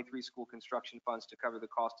year 23 school construction funds to cover the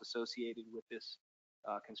cost associated with this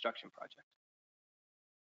construction project.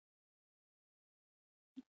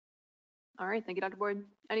 All right, thank you, Dr. Boyd.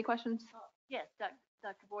 Any questions? Yes,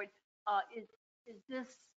 Dr. Boyd, is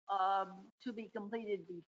this to be completed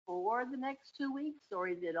before the next 2 weeks, or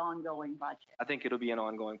is it ongoing project? I think it'll be an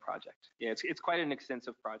ongoing project. Yeah, it's quite an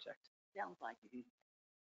extensive project. Sounds like it.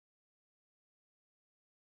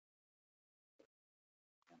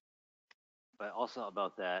 But also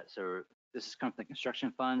about that, so this is coming from the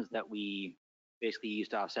construction funds that we basically use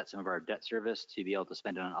to offset some of our debt service to be able to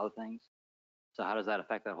spend it on other things. So how does that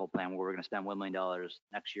affect that whole plan? Where we're going to spend $1 million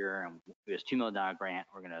next year, and there's $2 million grant.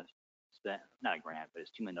 We're going to spend, not a grant, but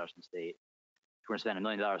it's $2 million from the state. We're going to spend $1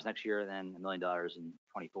 million next year, then $1 million in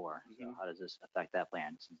 24. So how does this affect that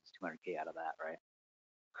plan, since it's 200K out of that, right?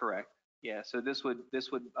 Correct. Yeah. So this would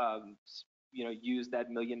use that $1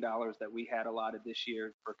 million that we had allotted this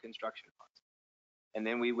year for construction funds, and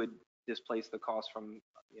then we would displace the cost from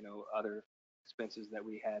other expenses that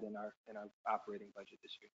we had in our operating budget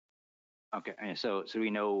this year. Okay. And so we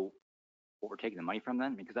know what we're taking the money from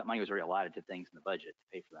then, because that money was already allotted to things in the budget to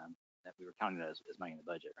pay for them, that we were counting as money in the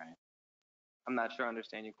budget, right? I'm not sure I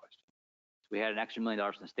understand your question. So we had an extra $1 million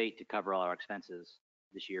from the state to cover all our expenses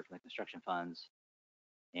this year from the construction funds.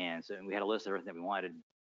 And so we had a list of everything that we wanted,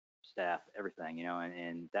 staff, everything,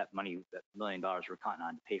 and that money, that $1 million we're counting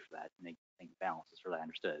on to pay for that to make things balance, as far as I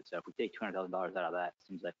understood. So if we take $200,000 out of that, it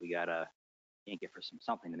seems like we got to yank it for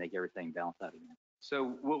something to make everything balance out again.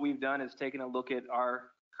 So what we've done is taken a look at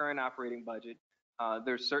our current operating budget.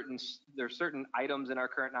 There's certain items in our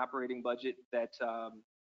current operating budget that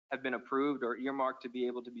have been approved or earmarked to be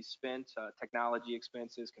able to be spent, technology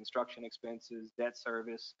expenses, construction expenses, debt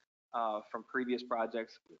service from previous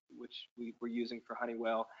projects, which we were using for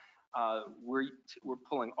Honeywell. We're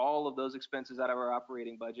pulling all of those expenses out of our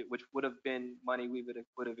operating budget, which would have been money we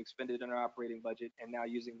would have expended in our operating budget, and now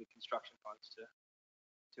using the construction funds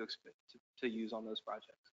to use on those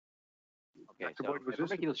projects. Okay, Dr. so Boyd, was if we're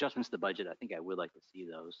this- making those adjustments to the budget, I think I would like to see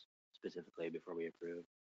those specifically before we approve.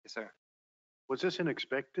 Yes, sir. Was this an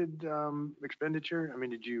expected expenditure? I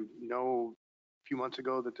mean, did you know a few months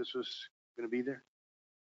ago that this was going to be there?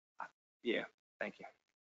 Yeah. Thank you.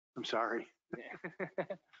 I'm sorry. Yeah. I'd be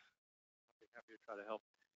happy to try to help.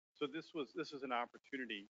 So this is an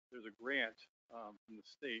opportunity. There's a grant from the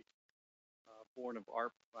state born of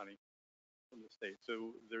ARP money from the state.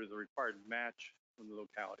 So there's a required match from the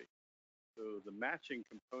locality. So the matching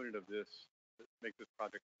component of this to make this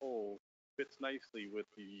project whole fits nicely with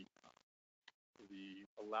the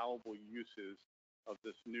allowable uses of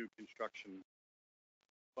this new construction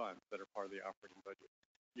funds that are part of the operating budget.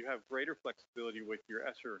 You have greater flexibility with your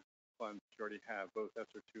ESSER funds that you already have, both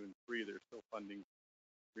ESSER 2 and 3. There's still funding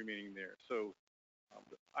remaining there. So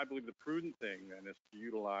I believe the prudent thing then is to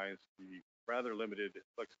utilize the rather limited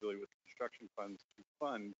flexibility with construction funds to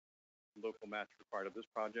fund local match required of this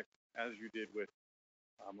project, as you did with,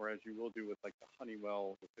 or as you will do with like the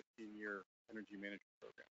Honeywell, the 15-year energy management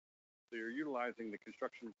program. So you're utilizing the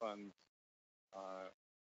construction funds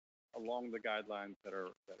along the guidelines that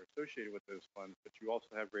are associated with those funds, but you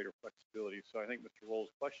also have greater flexibility. So I think Mr.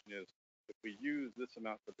 Roll's question is, if we use this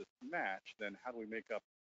amount for this match, then how do we make up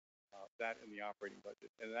that in the operating budget?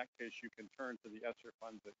 And in that case, you can turn to the ESSER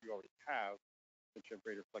funds that you already have, which have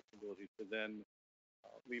greater flexibility, to then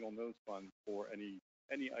lean on those funds for any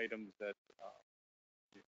items that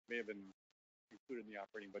may have been included in the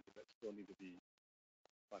operating budget that still need to be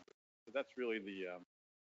funded. So that's really the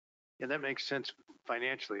Yeah, that makes sense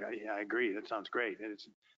financially. I agree. That sounds great. And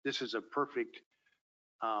this is a perfect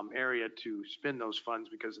area to spend those funds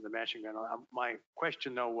because of the matching grant. My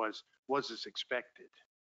question though was this expected?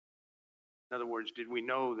 In other words, did we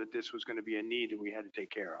know that this was going to be a need that we had to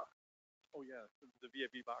take care of? oh yeah, the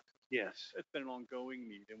VFB boxes. Yes. It's been an ongoing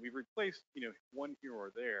need, and we've replaced, one here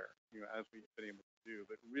or there, as we've been able to do.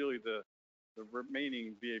 But really, the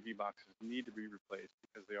remaining VAV boxes need to be replaced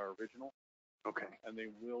because they are original, Okay. and they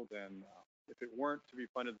will then, if it weren't to be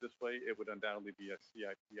funded this way, it would undoubtedly be a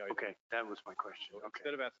CIP item. Okay, that was my question. So Okay.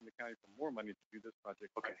 instead of asking the county for more money to do this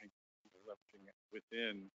project, Okay. I think we're leveraging it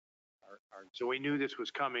within our. So we knew this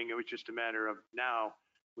was coming. It was just a matter of now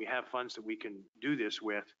we have funds that we can do this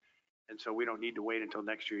with. And so we don't need to wait until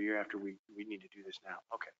next year after. We need to do this now.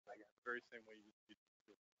 Okay. I got it. The very same way you do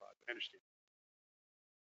the project. I understand.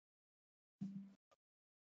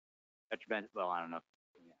 Dr. Ben, well, I don't know if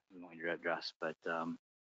you want your address, but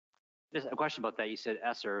just a question about that. You said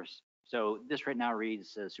ESSER. So this right now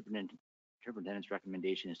reads superintendent's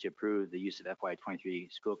recommendation is to approve the use of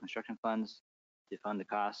FY23 school construction funds to fund the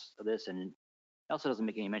costs of this. And it also doesn't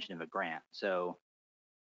make any mention of a grant. So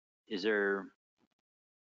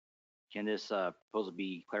can this proposal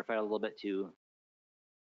be clarified a little bit to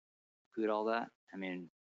include all that? I mean,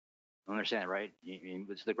 I understand, right?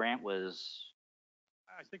 The grant was.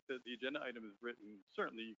 I think that the agenda item is written.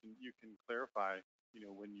 Certainly, you can clarify,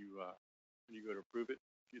 when you go to approve it,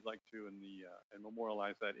 if you'd like to, and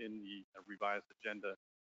memorialize that in the revised agenda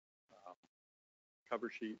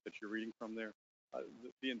cover sheet that you're reading from there.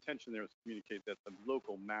 The intention there is to communicate that the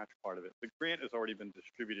local match part of it. The grant has already been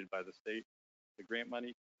distributed by the state. The grant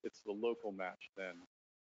money, it's the local match then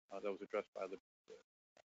that was addressed by the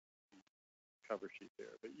cover sheet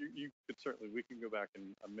there. But you could certainly, we can go back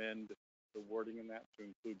and amend the wording in that to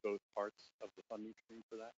include both parts of the funding stream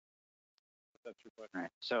for that. If that's your question.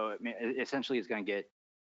 Right. So I mean, essentially, it's going to get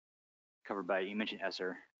covered by. You mentioned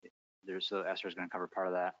ESSER. So ESSER is going to cover part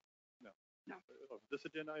of that. No. This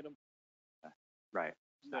agenda item. Right.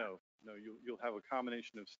 No. You'll have a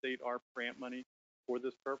combination of state ARP grant money for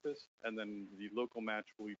this purpose, and then the local match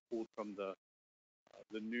will be pulled from the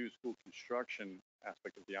new school construction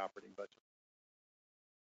aspect of the operating budget.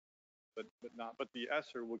 But the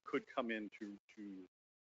ESSER could come in to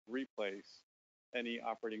replace any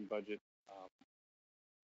operating budget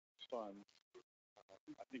funds.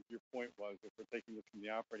 I think your point was if we're taking this from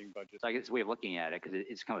the operating budget. So I guess it's a way of looking at it because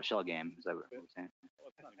it's kind of a shell game. Is that what you're saying?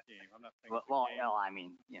 Well, it's not a game. I'm not saying. Well, it's a game, I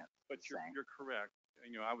mean, yeah. but you're correct.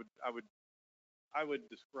 I would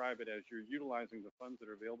describe it as you're utilizing the funds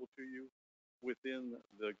that are available to you within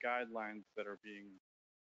the guidelines that are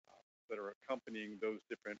accompanying those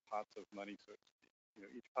different pots of money. So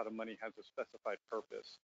each pot of money has a specified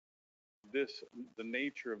purpose. The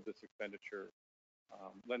nature of this expenditure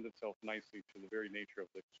lends itself nicely to the very nature of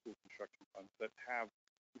the school construction funds that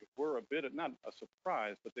were a bit of, not a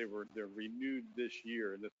surprise, but they're renewed this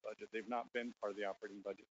year in this budget. They've not been part of the operating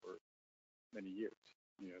budget for many years.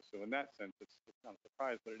 So in that sense, it's not a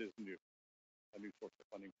surprise, but it is new, a new source of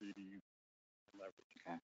funding for you to use and leverage.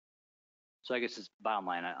 Okay. So I guess it's bottom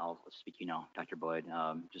line. I'll speak, Dr. Boyd.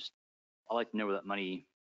 I'd like to know where that money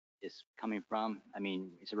is coming from. I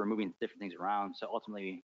mean, so we're moving different things around. So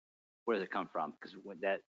ultimately, where does it come from? Because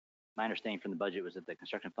my understanding from the budget was that the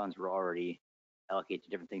construction funds were already allocated to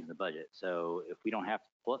different things in the budget. So if we don't have to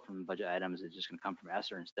pull it from budget items, it's just going to come from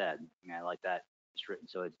ESSER instead. I mean, I like that it's written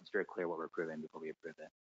so it's very clear what we're approving before we approve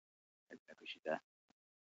it. I appreciate that.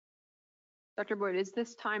 Dr. Boyd, is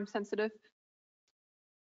this time sensitive?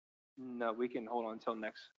 No, we can hold on until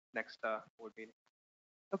next board meeting.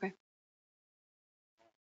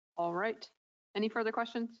 All right. Any further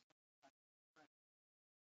questions?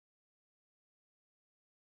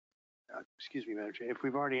 Excuse me, Madam Chair, if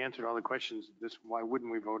we've already answered all the questions, why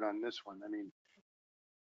wouldn't we vote on this one? I mean,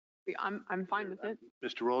 I'm fine with it.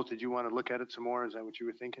 Mr. Rolls, did you want to look at it some more? Is that what you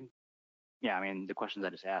were thinking? Yeah, I mean, the questions I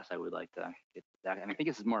just asked, I would like to get back. I mean, I think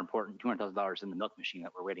this is more important, $200,000 in the milk machine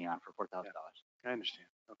that we're waiting on for $4,000. I understand.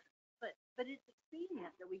 Okay. But it's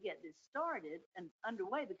expedient that we get this started and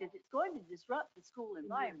underway because it's going to disrupt the school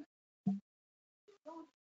environment.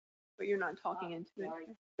 But you're not talking into it. Sorry.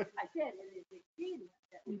 I said it is expedient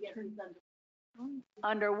that we get this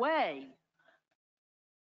underway.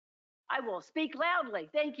 I will speak loudly,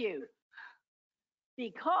 thank you.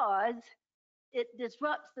 Because it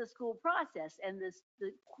disrupts the school process and the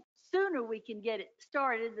sooner we can get it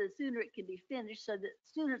started, the sooner it can be finished so that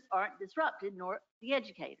students aren't disrupted nor the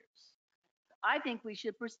educators. I think we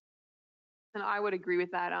should proceed. And I would agree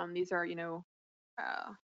with that. These are,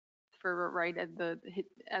 for right at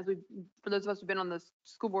for those of us who've been on the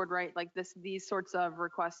school board, right, like these sorts of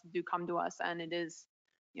requests do come to us, and it is,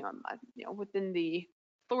 within the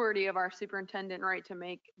authority of our superintendent, right, to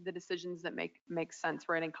make the decisions that make sense,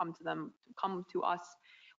 right, and come to us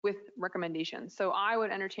with recommendations. So I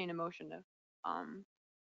would entertain a motion to,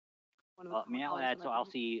 Well, I mean, I'll add, so I'll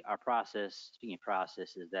see our process, speaking of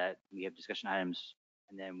process, is that we have discussion items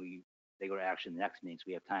and then they go to action the next meeting. So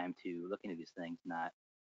we have time to look into these things, not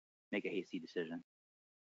make a hasty decision.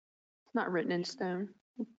 It's not written in stone.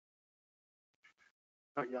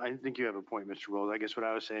 Oh, yeah, I think you have a point, Mr. Rolls. I guess what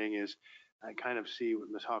I was saying is, I kind of see what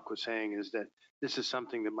Ms. Hawk was saying is that this is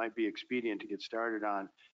something that might be expedient to get started on,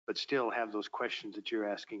 but still have those questions that you're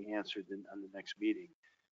asking answered on the next meeting.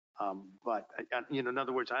 But in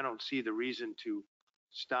other words, I don't see the reason to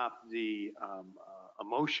stop the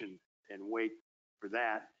motion and wait for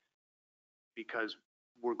that, because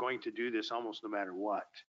we're going to do this almost no matter what.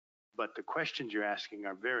 But the questions you're asking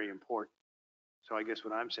are very important. So I guess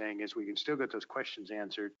what I'm saying is we can still get those questions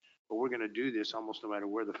answered, but we're going to do this almost no matter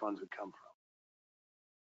where the funds would come from.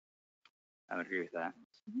 I would agree with that.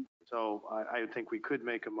 So I think we could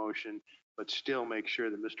make a motion, but still make sure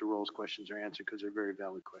that Mr. Roll's questions are answered because they're very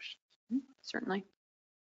valid questions. Certainly.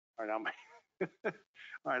 All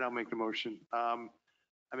right, I'll make the motion. I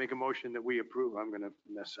make a motion that we approve. I'm going to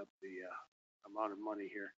mess up the amount of money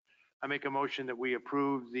here. I make a motion that we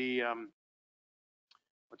approve the,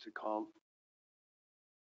 what's it called?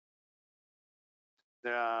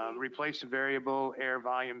 The replace the variable air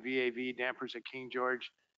volume VAV dampers at King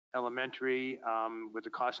George Elementary with a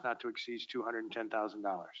cost not to exceed $210,000.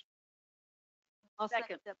 I'll second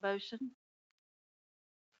Second. that motion.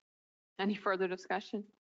 Any further discussion?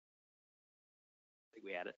 I think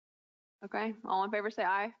we had it. Okay, all in favor say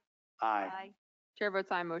aye. Aye. Chair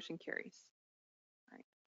votes aye, motion carries.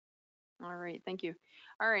 All right, thank you.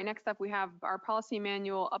 All right, next up we have our policy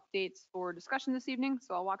manual updates for discussion this evening.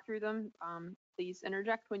 So I'll walk through them. Please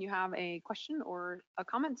interject when you have a question or a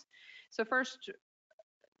comment. So first,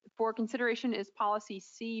 for consideration is policy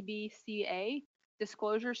CBCA,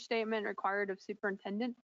 disclosure statement required of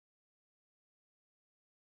superintendent.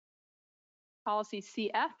 Policy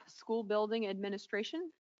CF, school building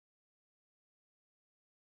administration.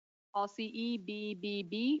 Policy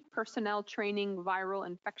EBBB, personnel training viral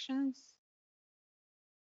infections.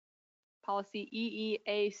 Policy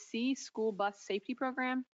EEAC, school bus safety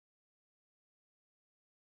program.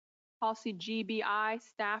 Policy GBI,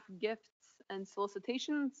 staff gifts and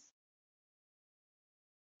solicitations.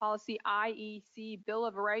 Policy IEC, Bill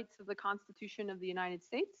of Rights of the Constitution of the United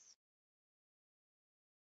States.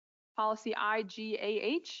 Policy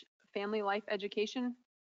IGAH, family life education.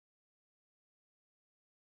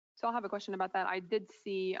 So I'll have a question about that. I did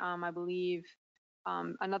see, I believe,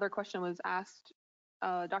 another question was asked,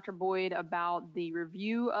 Dr. Boyd, about the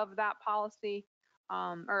review of that policy,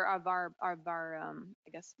 or of our I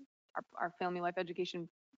guess, our family life education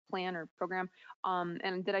plan or program.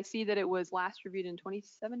 And did I see that it was last reviewed in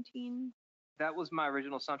 2017? That was my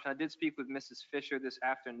original assumption. I did speak with Mrs. Fisher this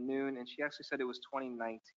afternoon, and she actually said it was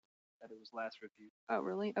 2019 that it was last reviewed. Oh,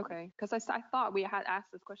 really? Okay. Because I thought we had asked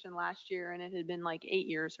this question last year and it had been like 8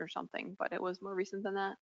 years or something, but it was more recent than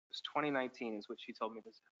that. It was 2019 is what she told me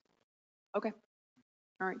this. Okay.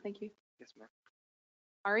 All right. Thank you. Yes, ma'am.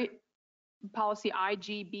 All right. Policy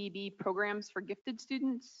IGBB, programs for gifted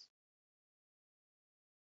students.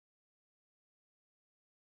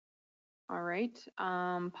 All right.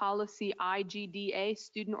 Policy IGDA,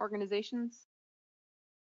 student organizations.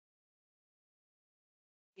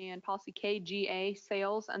 And policy KGA,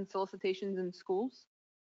 sales and solicitations in schools.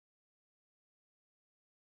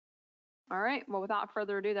 All right, well, without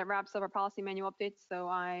further ado, that wraps up our policy manual updates. So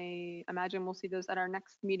I imagine we'll see those at our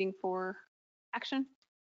next meeting for action.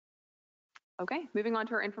 Okay, moving on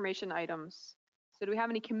to our information items. So do we have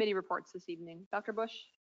any committee reports this evening? Dr. Bush?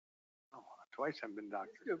 Oh, twice I've been doctor.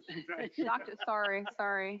 Doctor,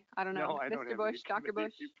 sorry. I don't know. No, I don't Mr. have Bush, any Dr.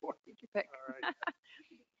 Bush, committee report. take your pick. All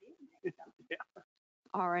right.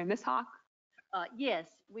 All right, Ms. Hawk? Yes,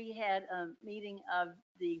 we had a meeting of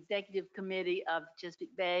the executive committee of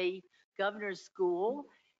Chesapeake Bay Governor's School,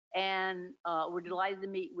 and we're delighted to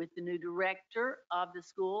meet with the new director of the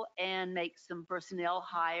school and make some personnel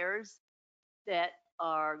hires that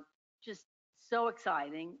are just so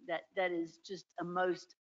exciting. That is just a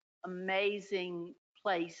most amazing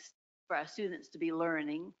place for our students to be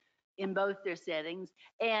learning in both their settings.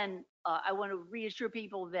 And I want to reassure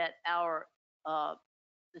people that our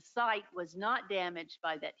the site was not damaged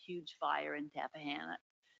by that huge fire in Tappahannock.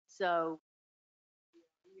 So we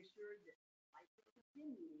are assured that life will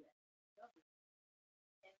continue.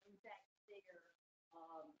 And in fact,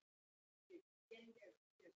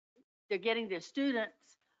 they're getting their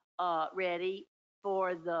students ready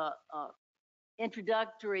for the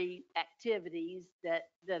introductory activities that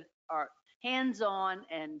are hands-on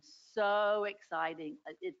and so exciting.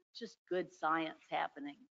 It's just good science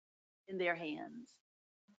happening in their hands.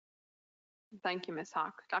 Thank you, Ms.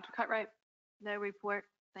 Hawk. Dr. Cutright? No report.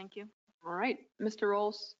 Thank you. All right, Mr.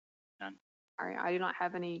 Rolls? None. All right, I do not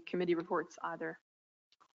have any committee reports either.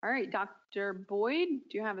 All right, Dr. Boyd,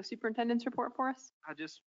 do you have a superintendent's report for us? I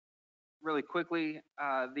just really quickly,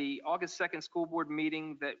 the August 2nd school board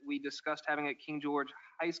meeting that we discussed having at King George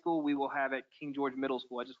High School, we will have at King George Middle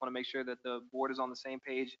School. I just want to make sure that the board is on the same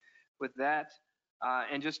page with that.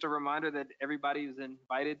 And just a reminder that everybody is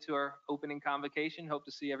invited to our opening convocation. Hope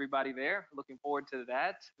to see everybody there. Looking forward to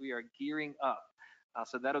that. We are gearing up.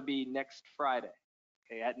 So that'll be next Friday.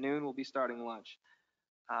 Okay, at noon, we'll be starting lunch.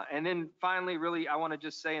 And then finally, really, I want to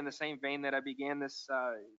just say in the same vein that I began this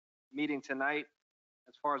meeting tonight,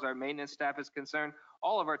 as far as our maintenance staff is concerned,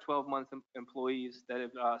 all of our 12-month employees that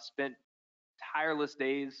have spent tireless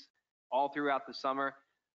days all throughout the summer,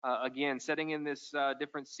 again, sitting in this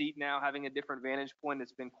different seat now, having a different vantage point,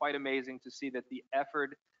 it's been quite amazing to see that the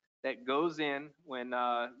effort that goes in when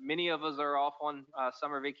many of us are off on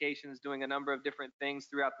summer vacations doing a number of different things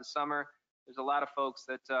throughout the summer. There's a lot of folks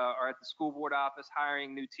that are at the school board office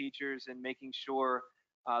hiring new teachers and making sure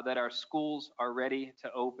that our schools are ready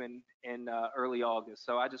to open in early August.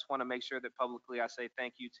 So I just want to make sure that publicly I say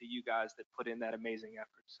thank you to you guys that put in that amazing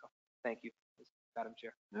effort. So thank you, Madam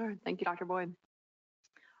Chair. All right, thank you, Dr. Boyd.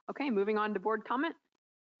 Okay, moving on to board comment.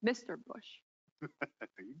 Mr. Bush.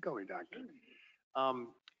 You go, doctor.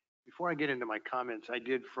 Before I get into my comments, I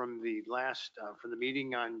did from the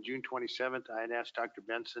meeting on June 27th, I had asked Dr.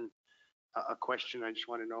 Benson a question. I just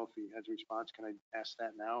want to know if he has a response. Can I ask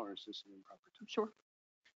that now, or is this an improper time? Sure.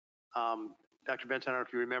 Dr. Benson, I don't know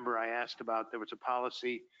if you remember, I asked about, there was a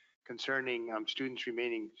policy concerning students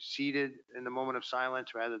remaining seated in the moment of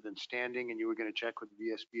silence rather than standing, and you were going to check with the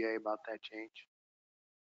VSBA about that change.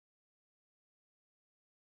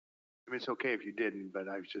 I mean, it's okay if you didn't, but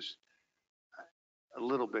I was just a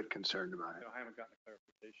little bit concerned about it. No, I haven't gotten a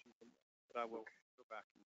clarification from that, but I will go back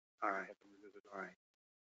and All right. have them revisit it. All right.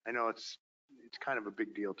 I know it's kind of a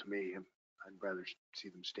big deal to me. I'd rather see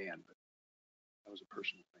them stand, but that was a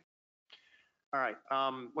personal thing. All right.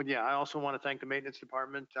 Well, yeah, I also want to thank the maintenance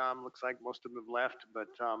department. Looks like most of them have left,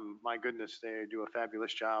 but my goodness, they do a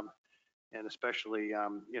fabulous job. And especially,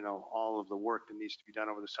 you know, all of the work that needs to be done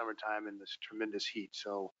over the summertime in this tremendous heat.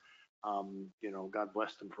 So, you know, God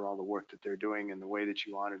bless them for all the work that they're doing and the way that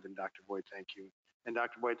you honored them, Dr. Boyd. Thank you. And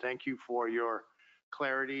Dr. Boyd, thank you for your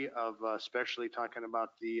clarity of especially talking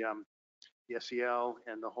about the SEL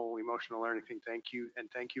and the whole emotional learning thing. Thank you. And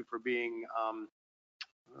thank you for being,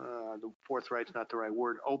 the forthright's not the right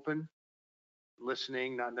word, open,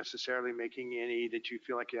 listening, not necessarily making any that you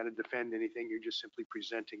feel like you had to defend anything. You're just simply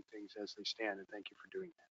presenting things as they stand. And thank you for doing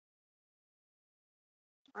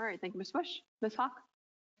that. All right, thank you, Ms. Bush. Ms. Hawk?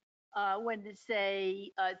 I wanted to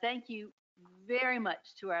say thank you very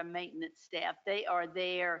much to our maintenance staff. They are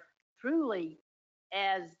there truly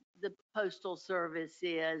as the Postal Service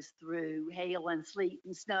is through hail and sleet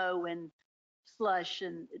and snow and slush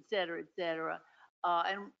and et cetera,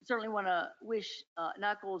 and certainly want to wish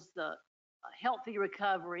Knuckles the healthy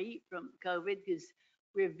recovery from COVID, because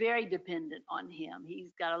we're very dependent on him.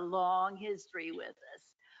 He's got a long history with us.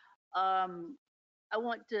 I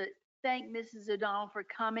want to thank Mrs. O'Donnell for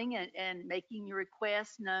coming and making your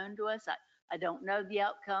request known to us. I don't know the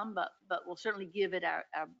outcome, but we'll certainly give it our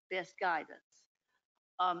best guidance.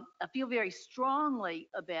 I feel very strongly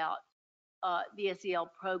about the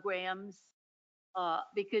SEL programs,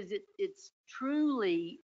 because it's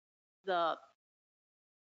truly the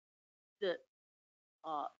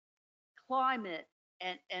climate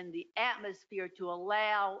and the atmosphere to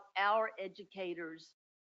allow our educators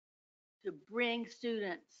to bring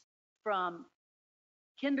students from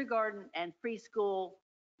kindergarten and preschool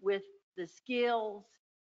with the skills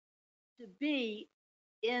to be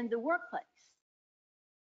in the workplace.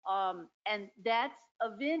 And that's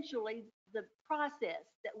eventually the process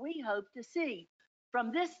that we hope to see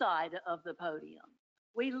from this side of the podium.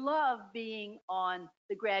 We love being on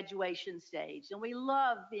the graduation stage, and we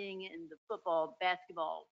love being in the football,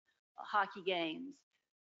 basketball, hockey games.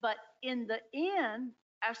 But in the end,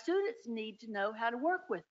 our students need to know how to work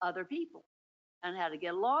with other people and how to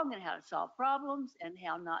get along and how to solve problems and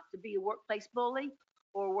how not to be a workplace bully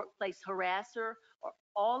or workplace harasser or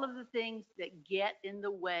all of the things that get in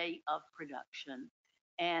the way of production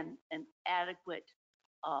and an adequate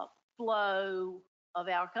flow of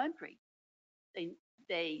our country.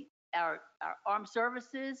 Our armed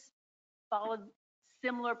services followed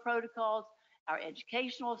similar protocols, our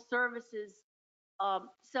educational services.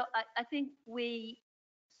 So I think we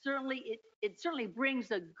certainly, it certainly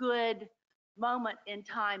brings a good moment in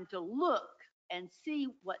time to look and see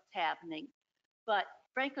what's happening. But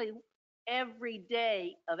frankly, every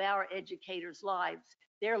day of our educators' lives,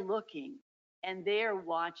 they're looking and they're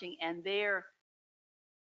watching and they're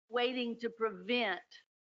waiting to prevent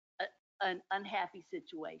an unhappy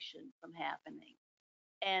situation from happening.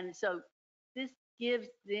 And so this gives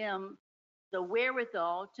them the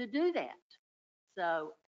wherewithal to do that.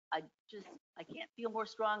 So I can't feel more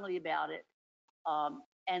strongly about it.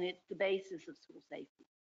 And it's the basis of school safety.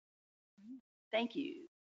 Thank you.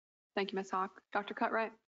 Thank you, Ms. Hawk. Dr.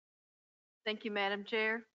 Cutright? Thank you, Madam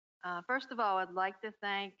Chair. First of all, I'd like to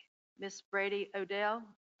thank Ms. Brady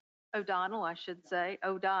O'Donnell, I should say,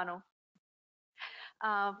 O'Donnell,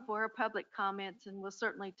 for her public comments, and we'll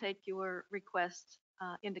certainly take your request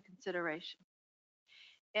into consideration.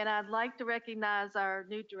 And I'd like to recognize our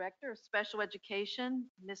new Director of Special Education,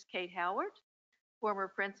 Ms. Kate Howard, former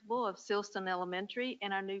principal of Silston Elementary,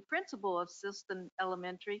 and our new principal of Silston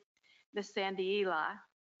Elementary, Ms. Sandy Eli.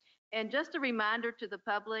 And just a reminder to the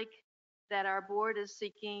public that our board is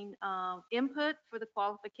seeking input for the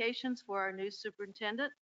qualifications for our new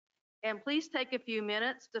superintendent. And please take a few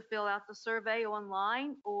minutes to fill out the survey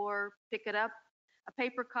online or pick it up, a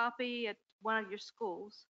paper copy at one of your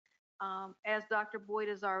schools. As Dr. Boyd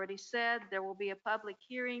has already said, there will be a public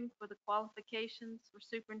hearing for the qualifications for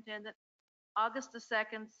superintendent August the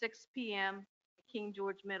 2nd, 6 p.m. at King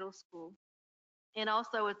George Middle School. And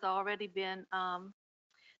also, it's already been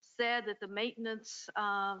said that the maintenance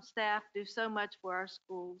staff do so much for our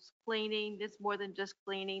schools. Cleaning, it's more than just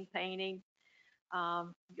cleaning, painting,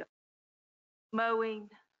 mowing,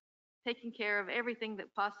 taking care of everything that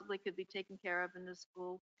possibly could be taken care of in the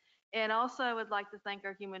school. And also, I would like to thank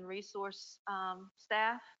our human resource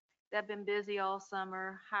staff that have been busy all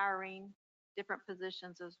summer hiring different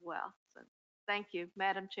positions as well. So thank you,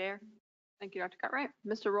 Madam Chair. Thank you, Dr. Cutright.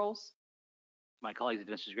 Mr. Rolls? My colleagues have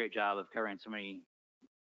done such a great job of covering so many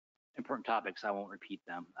important topics. I won't repeat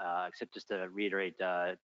them, except just to reiterate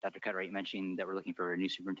Dr. Cutright mentioning that we're looking for a new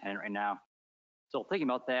superintendent right now. So thinking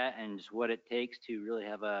about that and just what it takes to really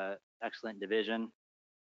have a excellent division,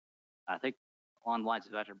 I think along the lines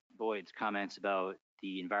of Dr. Boyd's comments about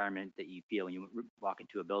the environment that you feel when you walk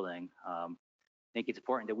into a building, I think it's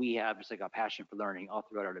important that we have just like a passion for learning all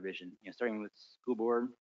throughout our division, starting with school board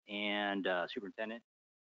and superintendent,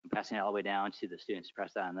 and passing it all the way down to the students to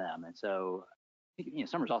press that on them. And so I think,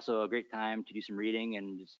 summer's also a great time to do some reading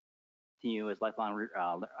and just continue as lifelong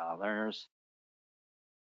learners.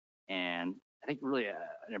 And I think really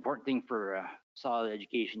an important thing for solid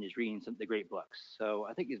education is reading some of the great books. So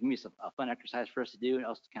I think it's going to be a fun exercise for us to do and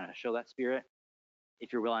also to kind of show that spirit.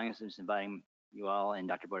 If you're willing, I'm just inviting you all and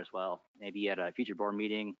Dr. Boyd as well. Maybe at a future board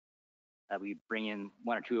meeting, we bring in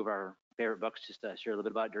one or two of our favorite books just to share a little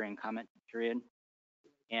bit about during comment period.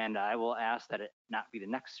 And I will ask that it not be the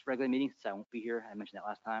next regular meeting since I won't be here. I mentioned that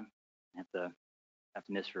last time. I have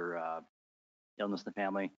to miss for illness in the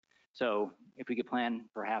family. So if we could plan,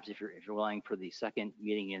 perhaps if you're willing, for the second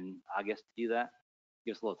meeting in August to do that,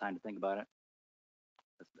 give us a little time to think about it.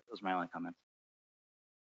 Those are my only comments.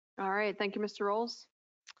 All right, thank you, Mr. Rolls.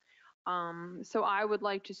 So I would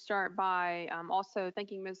like to start by also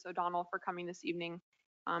thanking Ms. O'Donnell for coming this evening.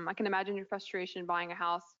 I can imagine your frustration buying a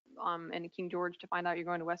house in King George to find out you're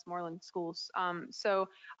going to Westmoreland schools. So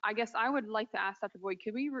I guess I would like to ask Dr. Boyd,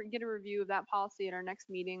 could we get a review of that policy at our next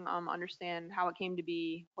meeting, understand how it came to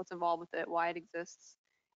be, what's involved with it, why it exists?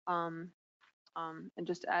 And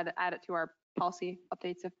just add it to our policy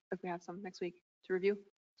updates if we have some next week to review.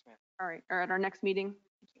 ma'am. All right, or at our next meeting.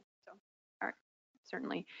 So, all right,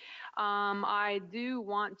 certainly. I do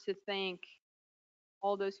want to thank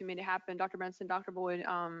all those who made it happen, Dr. Benson, Dr. Boyd,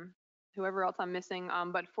 whoever else I'm missing,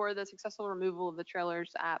 but for the successful removal of the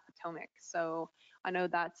trailers at Potomac. So I know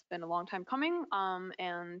that's been a long time coming,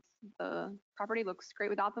 and the property looks great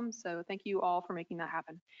without them. So thank you all for making that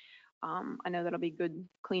happen. I know that'll be a good,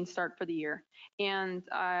 clean start for the year. And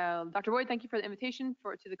Dr. Boyd, thank you for the invitation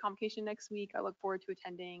to the convocation next week. I look forward to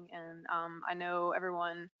attending. And I know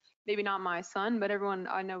everyone, maybe not my son, but everyone,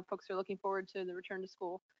 I know folks are looking forward to the return to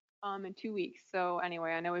school in 2 weeks. So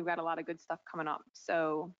anyway, I know we've got a lot of good stuff coming up.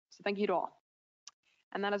 So thank you to all.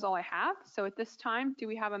 And that is all I have. So at this time, do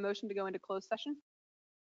we have a motion to go into closed session?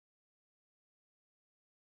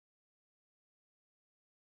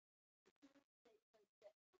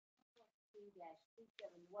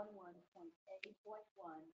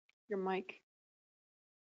 Your mic.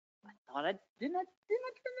 Thought I didn't.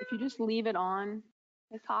 If you just leave it on,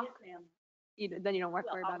 Ms. Hawk, Yes, ma'am. then you don't Well,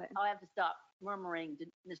 worry about it. I'll have to stop murmuring to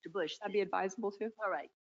Mr. Bush. That'd be advisable too. All right.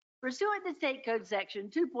 Pursuant to State Code Section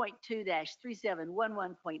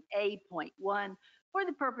 2.2-3711.A.1, for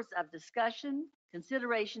the purpose of discussion,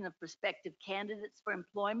 consideration of prospective candidates for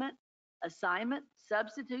employment, assignment,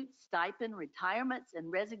 substitute, stipend, retirements, and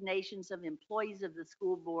resignations of employees of the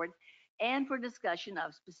school board, and for discussion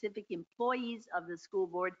of specific employees of the school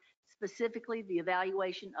board, specifically the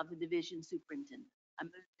evaluation of the division superintendent. I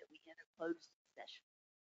move that we enter closed session.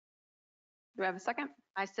 Do I have a second?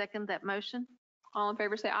 I second that motion. All in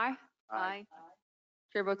favor, say aye. Aye.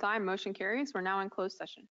 Chair votes aye, motion carries. We're now in closed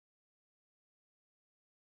session.